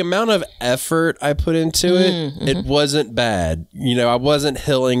 for the amount of effort I put into it, it wasn't bad. You know, I wasn't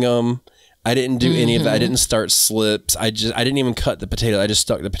hilling them. I didn't do any of that. I didn't start slips. I didn't even cut the potato. I just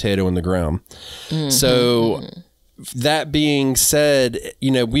stuck the potato in the ground. So that being said,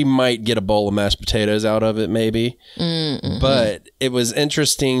 you know, we might get a bowl of mashed potatoes out of it maybe. But it was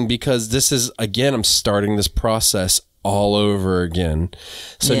interesting because this is, again, I'm starting this process all over again.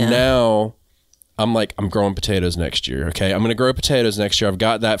 So now I'm like, I'm growing potatoes next year. Okay. I'm going to grow potatoes next year. I've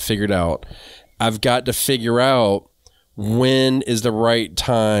got that figured out. I've got to figure out when is the right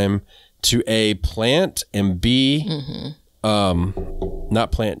time to A, plant, and B,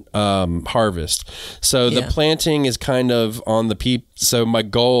 not plant, harvest. So the planting is kind of on the so my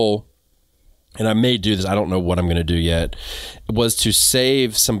goal, and I may do this, I don't know what I'm going to do yet, was to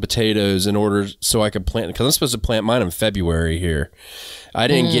save some potatoes in order so I could plant, because I'm supposed to plant mine in February here. I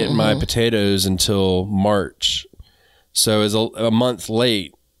didn't get my potatoes until March. So it was a month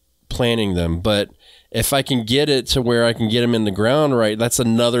late planting them. But if I can get it to where I can get them in the ground right, that's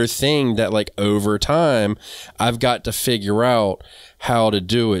another thing that, like, over time, I've got to figure out how to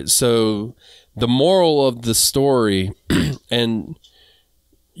do it. So the moral of the story, and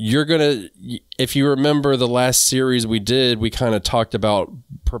you're going to, if you remember the last series we did, we kind of talked about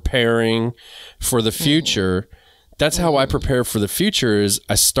preparing for the future. That's how I prepare for the future, is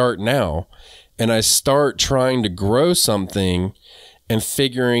I start now and I start trying to grow something and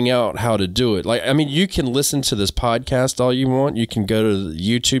figuring out how to do it. Like, I mean, you can listen to this podcast all you want. You can go to the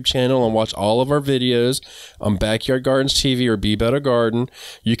YouTube channel and watch all of our videos on Backyard Gardens TV or Be Better Garden.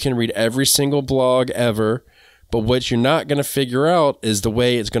 You can read every single blog ever. But what you're not going to figure out is the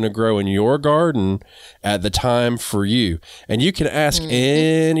way it's going to grow in your garden at the time for you. And you can ask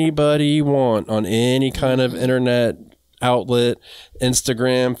anybody you want on any kind of internet outlet,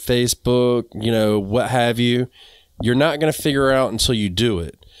 Instagram, Facebook, you know, what have you. You're not going to figure out until you do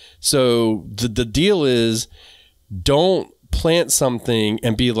it. So the deal is, don't plant something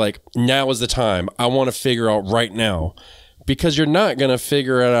and be like, now is the time. I want to figure out right now. Because you're not going to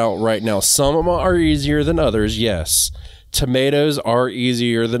figure it out right now. Some of them are easier than others, yes. Tomatoes are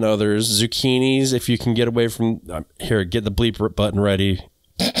easier than others. Zucchinis, if you can get away from... Here, get the bleep button ready,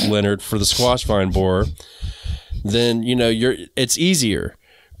 Leonard, for the squash vine borer. Then, you know, it's easier.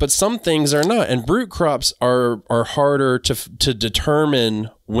 But some things are not. And root crops are harder to determine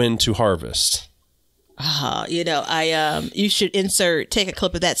when to harvest. You know, you should take a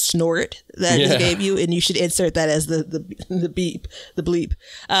clip of that snort that I just gave you, and you should insert that as the bleep.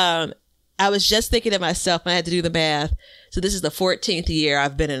 I was just thinking to myself, I had to do the math. So this is the 14th year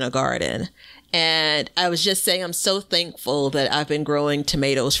I've been in a garden. And I was just saying, I'm so thankful that I've been growing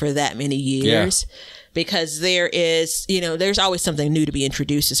tomatoes for that many years. Yeah. Because there is, you know, there's always something new to be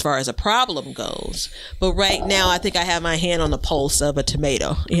introduced as far as a problem goes. But right now, I think I have my hand on the pulse of a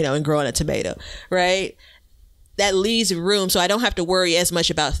tomato, you know, and growing a tomato, right? That leaves room, so I don't have to worry as much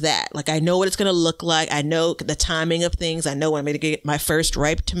about that. Like, I know what it's going to look like. I know the timing of things. I know when I'm going to get my first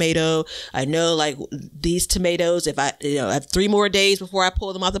ripe tomato. I know, like, these tomatoes, if I have 3 more days before I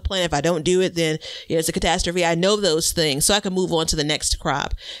pull them off the plant. If I don't do it, then, you know, it's a catastrophe. I know those things, so I can move on to the next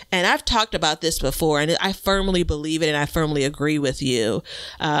crop. And I've talked about this before, and I firmly believe it, and I firmly agree with you.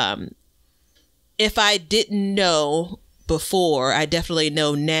 If I didn't know before, I definitely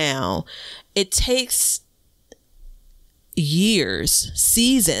know now. It takes years,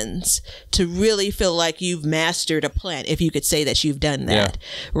 seasons to really feel like you've mastered a plant, if you could say that you've done that.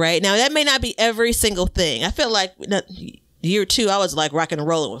 Right now, that may not be every single thing. I feel like year 2, I was like rocking and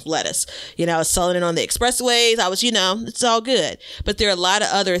rolling with lettuce. You know, I was selling it on the expressways. I was, you know, it's all good. But there are a lot of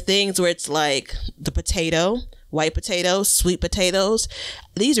other things where it's like the potato, white potatoes, sweet potatoes.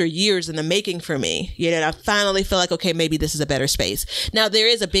 These are years in the making for me. You know, and I finally feel like, okay, maybe this is a better space. Now, there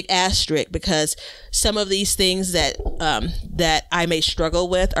is a big asterisk, because some of these things that I may struggle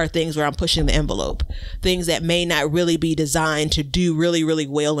with are things where I'm pushing the envelope, things that may not really be designed to do really, really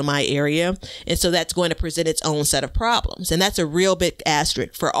well in my area. And so that's going to present its own set of problems. And that's a real big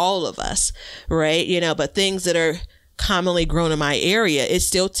asterisk for all of us, right? You know, but things that are commonly grown in my area, it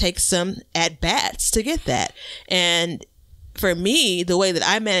still takes some at bats to get that. And for me, the way that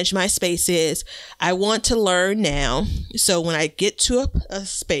I manage my space is I want to learn now. So when I get to a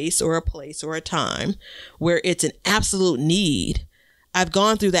space or a place or a time where it's an absolute need, I've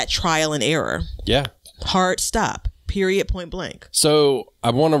gone through that trial and error. Yeah. Hard stop, period, point blank. So I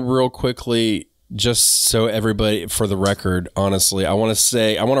want to real quickly, just so everybody, for the record, honestly, I want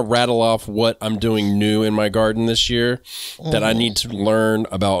to rattle off what I'm doing new in my garden this year that I need to learn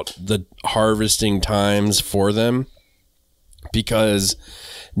about the harvesting times for them, because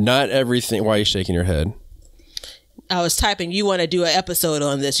not everything. Why are you shaking your head? I was typing, you want to do an episode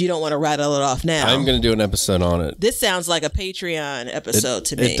on this. You don't want to rattle it off now. I'm going to do an episode on it. This sounds like a Patreon episode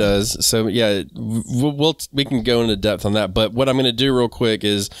to me. It does. So yeah, we can go into depth on that. But what I'm going to do real quick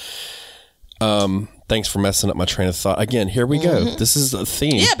is, thanks for messing up my train of thought. Again, here we go. This is a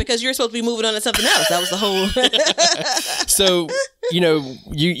theme. Yeah, because you're supposed to be moving on to something else. That was the whole. So,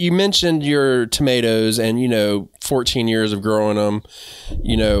 you mentioned your tomatoes and, 14 years of growing them.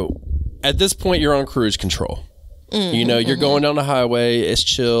 At this point, you're on cruise control. You're going down the highway. It's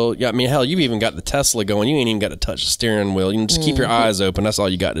chill. Yeah, I mean, hell, you've even got the Tesla going. You ain't even got to touch the steering wheel. You can just keep your eyes open. That's all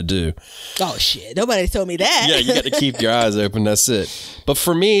you got to do. Oh, shit. Nobody told me that. Yeah, you got to keep your eyes open. That's it. But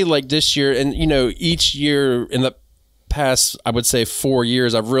for me, like this year, and, each year in the past, I would say 4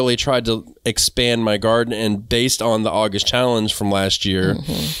 years, I've really tried to expand my garden. And based on the August challenge from last year,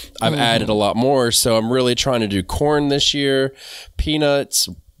 I've added a lot more. So I'm really trying to do corn this year, peanuts,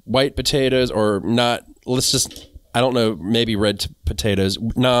 white potatoes, or not. I don't know, maybe red potatoes,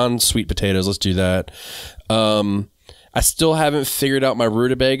 non-sweet potatoes. Let's do that. I still haven't figured out my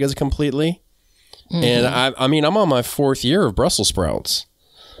rutabagas completely. And I'm on my 4th year of Brussels sprouts.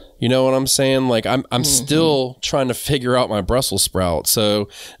 You know what I'm saying? Like I'm still trying to figure out my Brussels sprouts. So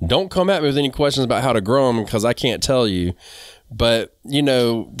don't come at me with any questions about how to grow them, because I can't tell you. But,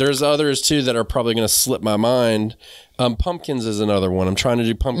 there's others too that are probably going to slip my mind. Pumpkins is another one. I'm trying to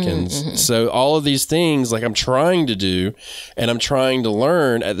do pumpkins. So all of these things, like I'm trying to do, and I'm trying to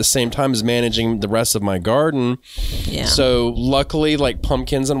learn at the same time as managing the rest of my garden. Yeah. So luckily, like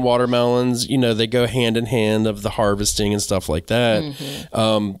pumpkins and watermelons, they go hand in hand of the harvesting and stuff like that.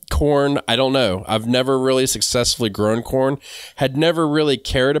 Corn, I don't know. I've never really successfully grown corn. Had never really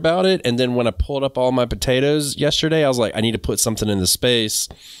cared about it. And then when I pulled up all my potatoes yesterday, I was like, I need to put something in the space.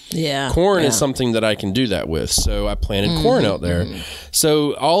 Yeah. Corn is something that I can do that with. So I planted corn out there.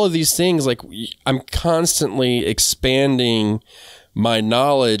 So all of these things, like I'm constantly expanding my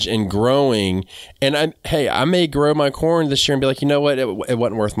knowledge and growing. And I may grow my corn this year and be like, you know what? It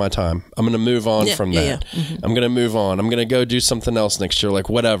wasn't worth my time. I'm going to move on from that. I'm going to move on. I'm going to go do something else next year. Like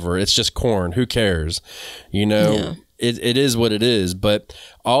whatever. It's just corn. Who cares? It is what it is. But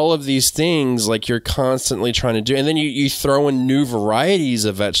all of these things, like you're constantly trying to do, and then you throw in new varieties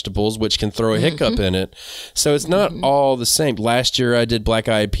of vegetables, which can throw a hiccup in it. So it's not all the same. Last year I did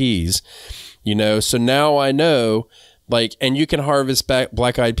black-eyed peas, so now I know, like, and you can harvest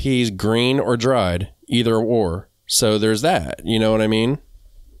black-eyed peas green or dried, either or. So there's that. You know what I mean?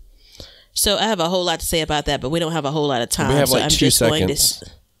 So I have a whole lot to say about that, but we don't have a whole lot of time. We have like 2 seconds.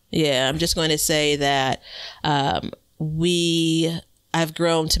 I'm just going to say that I've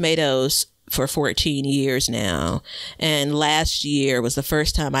grown tomatoes for 14 years now. And last year was the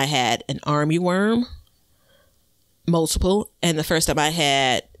first time I had an armyworm, multiple. And the first time I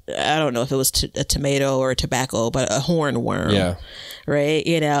had, I don't know if it was a tomato or a tobacco, but a hornworm. Yeah. Right.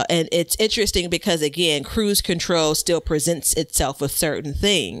 And it's interesting because, again, cruise control still presents itself with certain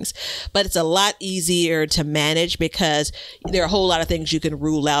things, but it's a lot easier to manage because there are a whole lot of things you can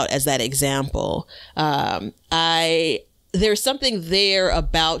rule out as that example. There's something there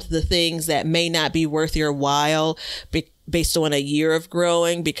about the things that may not be worth your while based on a year of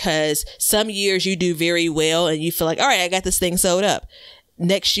growing, because some years you do very well and you feel like, all right, I got this thing sewed up.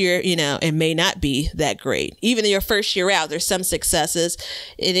 Next year, it may not be that great. Even in your first year out, there's some successes,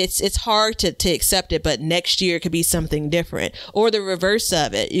 and it's hard to accept it, but next year could be something different. Or the reverse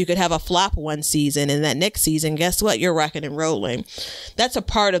of it. You could have a flop one season, and that next season, guess what? You're rocking and rolling. That's a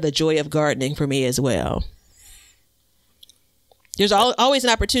part of the joy of gardening for me as well. There's always an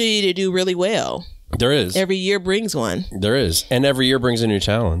opportunity to do really well. There is. Every year brings one. There is. And every year brings a new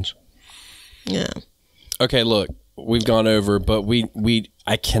challenge. Yeah. Okay, look, we've gone over, but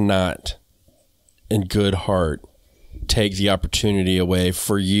I cannot, in good heart, take the opportunity away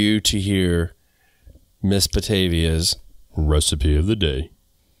for you to hear Miss Batavia's recipe of the day.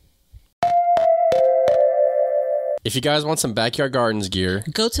 If you guys want some Backyard Gardens gear,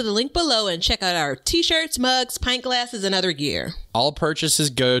 go to the link below and check out our t-shirts, mugs, pint glasses, and other gear. All purchases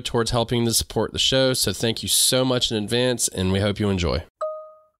go towards helping to support the show, so thank you so much in advance, and we hope you enjoy.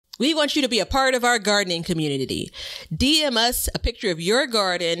 We want you to be a part of our gardening community. DM us a picture of your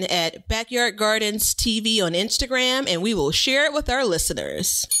garden at Backyard Gardens TV on Instagram, and we will share it with our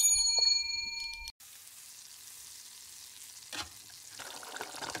listeners.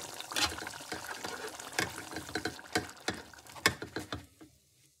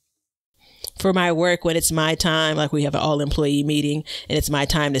 For my work, when it's my time, like we have an all-employee meeting and it's my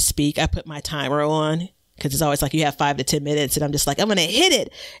time to speak, I put my timer on because it's always like you have 5 to 10 minutes and I'm just like, I'm going to hit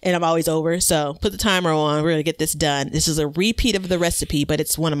it. And I'm always over. So put the timer on. We're going to get this done. This is a repeat of the recipe, but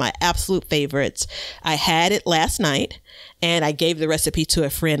it's one of my absolute favorites. I had it last night and I gave the recipe to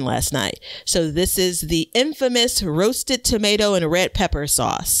a friend last night. So this is the infamous roasted tomato and red pepper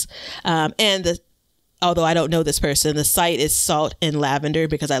sauce. Although I don't know this person, the site is Salt and Lavender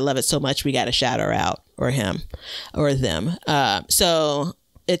because I love it so much. We got to shout her out, or him or them. So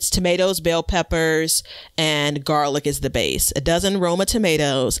it's tomatoes, bell peppers, and garlic is the base. A dozen Roma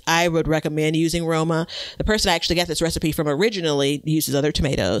tomatoes. I would recommend using Roma. The person I actually got this recipe from originally uses other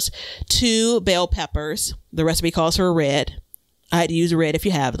tomatoes. 2 bell peppers. The recipe calls for red. I'd use red if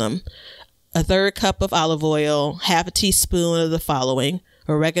you have them. A 1/3 cup of olive oil, 1/2 teaspoon of the following: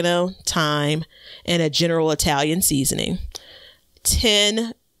 oregano, thyme, and a general Italian seasoning.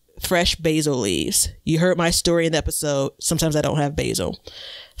 10 fresh basil leaves. You heard my story in the episode. Sometimes I don't have basil.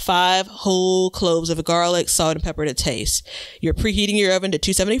 5 whole cloves of garlic, salt and pepper to taste. You're preheating your oven to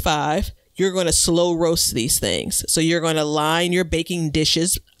 275. You're going to slow roast these things. So you're going to line your baking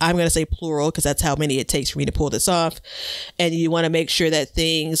dishes. I'm going to say plural because that's how many it takes for me to pull this off. And you want to make sure that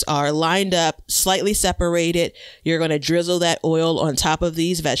things are lined up, slightly separated. You're going to drizzle that oil on top of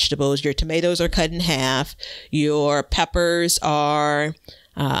these vegetables. Your tomatoes are cut in half. Your peppers are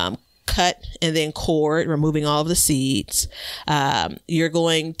cut and then cored, removing all of the seeds. You're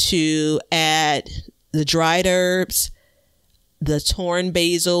going to add the dried herbs, the torn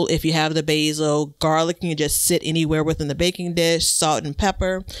basil, if you have the basil. Garlic can just sit anywhere within the baking dish, salt and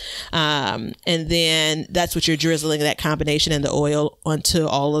pepper. And then that's what you're drizzling, that combination in the oil onto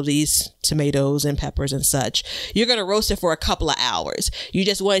all of these tomatoes and peppers and such. You're going to roast it for a couple of hours. You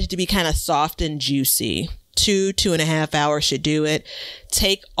just want it to be kind of soft and juicy. 2.5 hours should do it.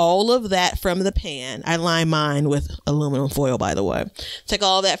 Take all of that from the pan. I line mine with aluminum foil, by the way. Take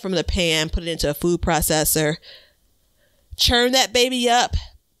all that from the pan, put it into a food processor. Churn that baby up.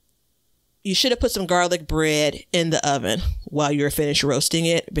 You should have put some garlic bread in the oven while you're finished roasting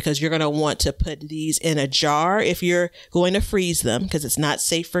it, because you're going to want to put these in a jar if you're going to freeze them, because it's not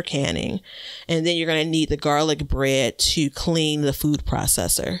safe for canning. And then you're going to need the garlic bread to clean the food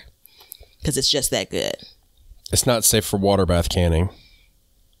processor, because it's just that good. It's not safe for water bath canning.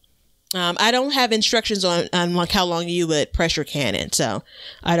 I don't have instructions on like how long you would pressure can it. So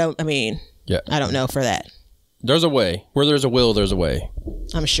I don't know for that. There's a way. Where there's a will, there's a way.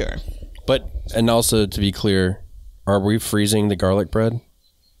 I'm sure. But, and also to be clear, are we freezing the garlic bread?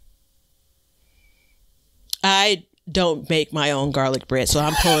 I don't make my own garlic bread, so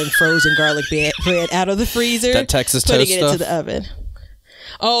I'm pulling frozen garlic bread out of the freezer. That Texas toast putting it stuff? into the oven.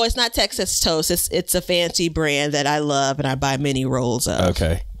 Oh, it's not Texas toast. It's a fancy brand that I love, and I buy many rolls of.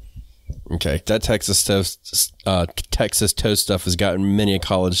 Okay. That Texas toast stuff has gotten many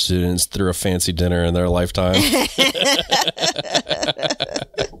college students through a fancy dinner in their lifetime.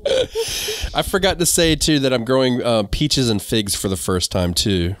 I forgot to say too that I'm growing peaches and figs for the first time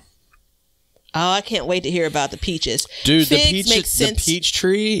too. Oh, I can't wait to hear about the peaches. Dude, Figs the peach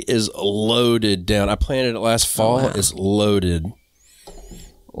tree is loaded down. I planted it last fall. Oh, wow. It's loaded.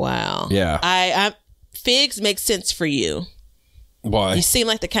 Wow. Yeah. I figs make sense for you. Why? You seem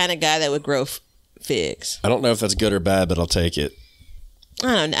like the kind of guy that would grow figs. I don't know if that's good or bad, but I'll take it.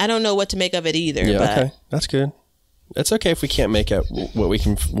 I don't know what to make of it either. Yeah, but okay. That's good. It's okay if we can't make out what we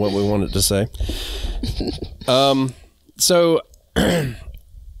want it to say. So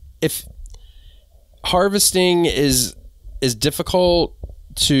if harvesting is difficult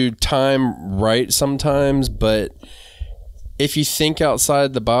to time right sometimes, but if you think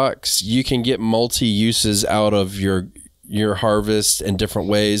outside the box, you can get multi-uses out of your harvest in different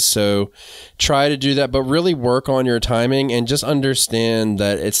ways. So try to do that, but really work on your timing and just understand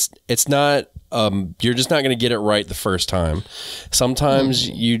that it's not you're just not going to get it right the first time. Sometimes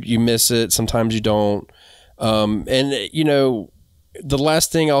you miss it, sometimes you don't. And you know, the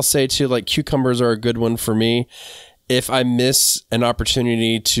last thing I'll say too, like cucumbers are a good one for me. If I miss an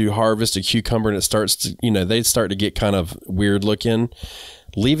opportunity to harvest a cucumber and it starts to, you know, they start to get kind of weird looking,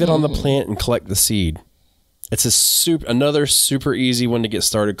 leave it on the plant and collect the seed. It's another super easy one to get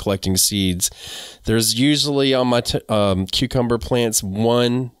started collecting seeds. There's usually on my cucumber plants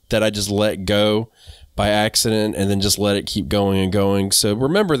one that I just let go by accident and then just let it keep going and going. So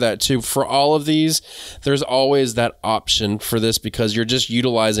remember that too. For all of these, there's always that option for this because you're just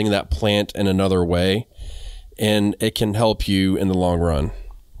utilizing that plant in another way, and it can help you in the long run.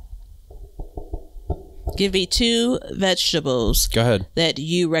 Give me 2 vegetables. Go ahead. That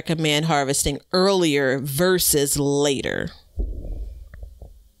you recommend harvesting earlier versus later.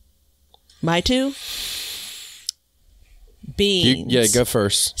 My 2? Beans. Yeah, go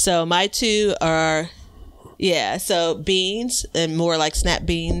first. So my 2 are, so beans, and more like snap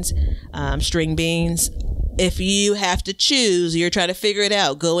beans, string beans. If you have to choose, you're trying to figure it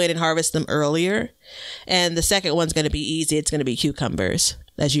out, go in and harvest them earlier. And the second one's going to be easy. It's going to be cucumbers,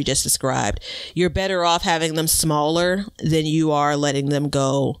 as you just described. You're better off having them smaller than you are letting them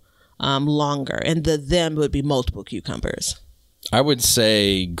go longer. And the them would be multiple cucumbers. I would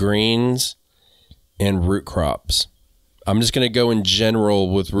say greens and root crops. I'm just going to go in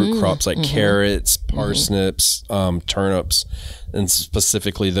general with root crops like carrots, parsnips, turnips, and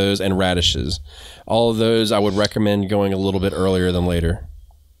specifically those, and radishes. All of those I would recommend going a little bit earlier than later.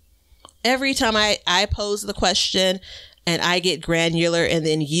 Every time I pose the question and I get granular, and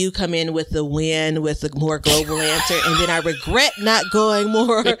then you come in with the win with the more global answer, and then I regret not going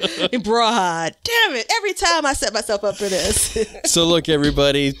more broad. Damn it. Every time I set myself up for this. So look,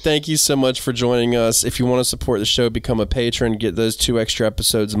 everybody, thank you so much for joining us. If you want to support the show, become a patron, get those 2 extra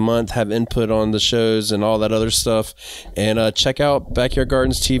episodes a month, have input on the shows and all that other stuff, and check out Backyard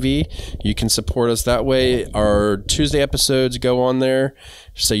Gardens TV. You can support us that way. Our Tuesday episodes go on there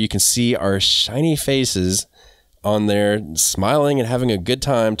so you can see our shiny faces on there, smiling and having a good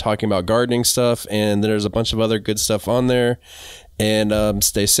time talking about gardening stuff. And there's a bunch of other good stuff on there. And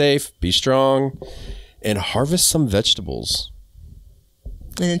stay safe, be strong, and harvest some vegetables.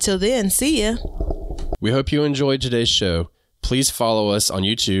 And until then, see ya. We hope you enjoyed today's show. Please follow us on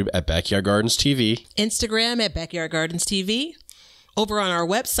YouTube at Backyard Gardens TV, Instagram at Backyard Gardens TV, over on our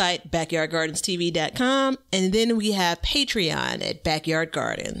website, backyardgardenstv.com, and then we have Patreon at Backyard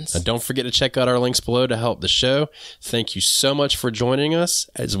Gardens. And don't forget to check out our links below to help the show. Thank you so much for joining us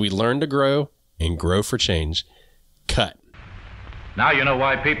as we learn to grow and grow for change. Cut. Now you know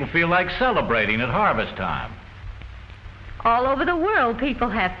why people feel like celebrating at harvest time. All over the world, people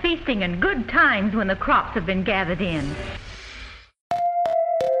have feasting and good times when the crops have been gathered in.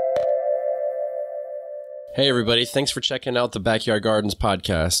 Hey, everybody. Thanks for checking out the Backyard Gardens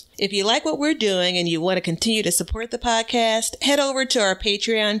podcast. If you like what we're doing and you want to continue to support the podcast, head over to our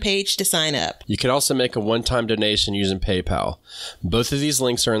Patreon page to sign up. You can also make a one-time donation using PayPal. Both of these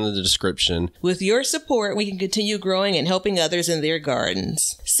links are in the description. With your support, we can continue growing and helping others in their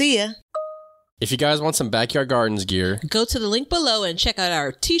gardens. See ya. If you guys want some Backyard Gardens gear, go to the link below and check out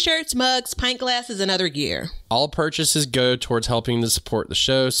our t-shirts, mugs, pint glasses, and other gear. All purchases go towards helping to support the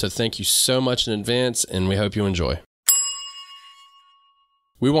show, so thank you so much in advance, and we hope you enjoy.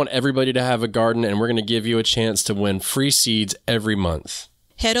 We want everybody to have a garden, and we're going to give you a chance to win free seeds every month.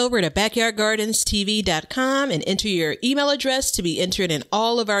 Head over to backyardgardenstv.com and enter your email address to be entered in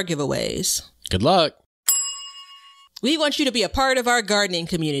all of our giveaways. Good luck. We want you to be a part of our gardening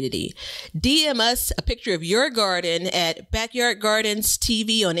community. DM us a picture of your garden at Backyard Gardens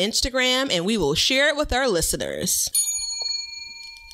TV on Instagram, and we will share it with our listeners.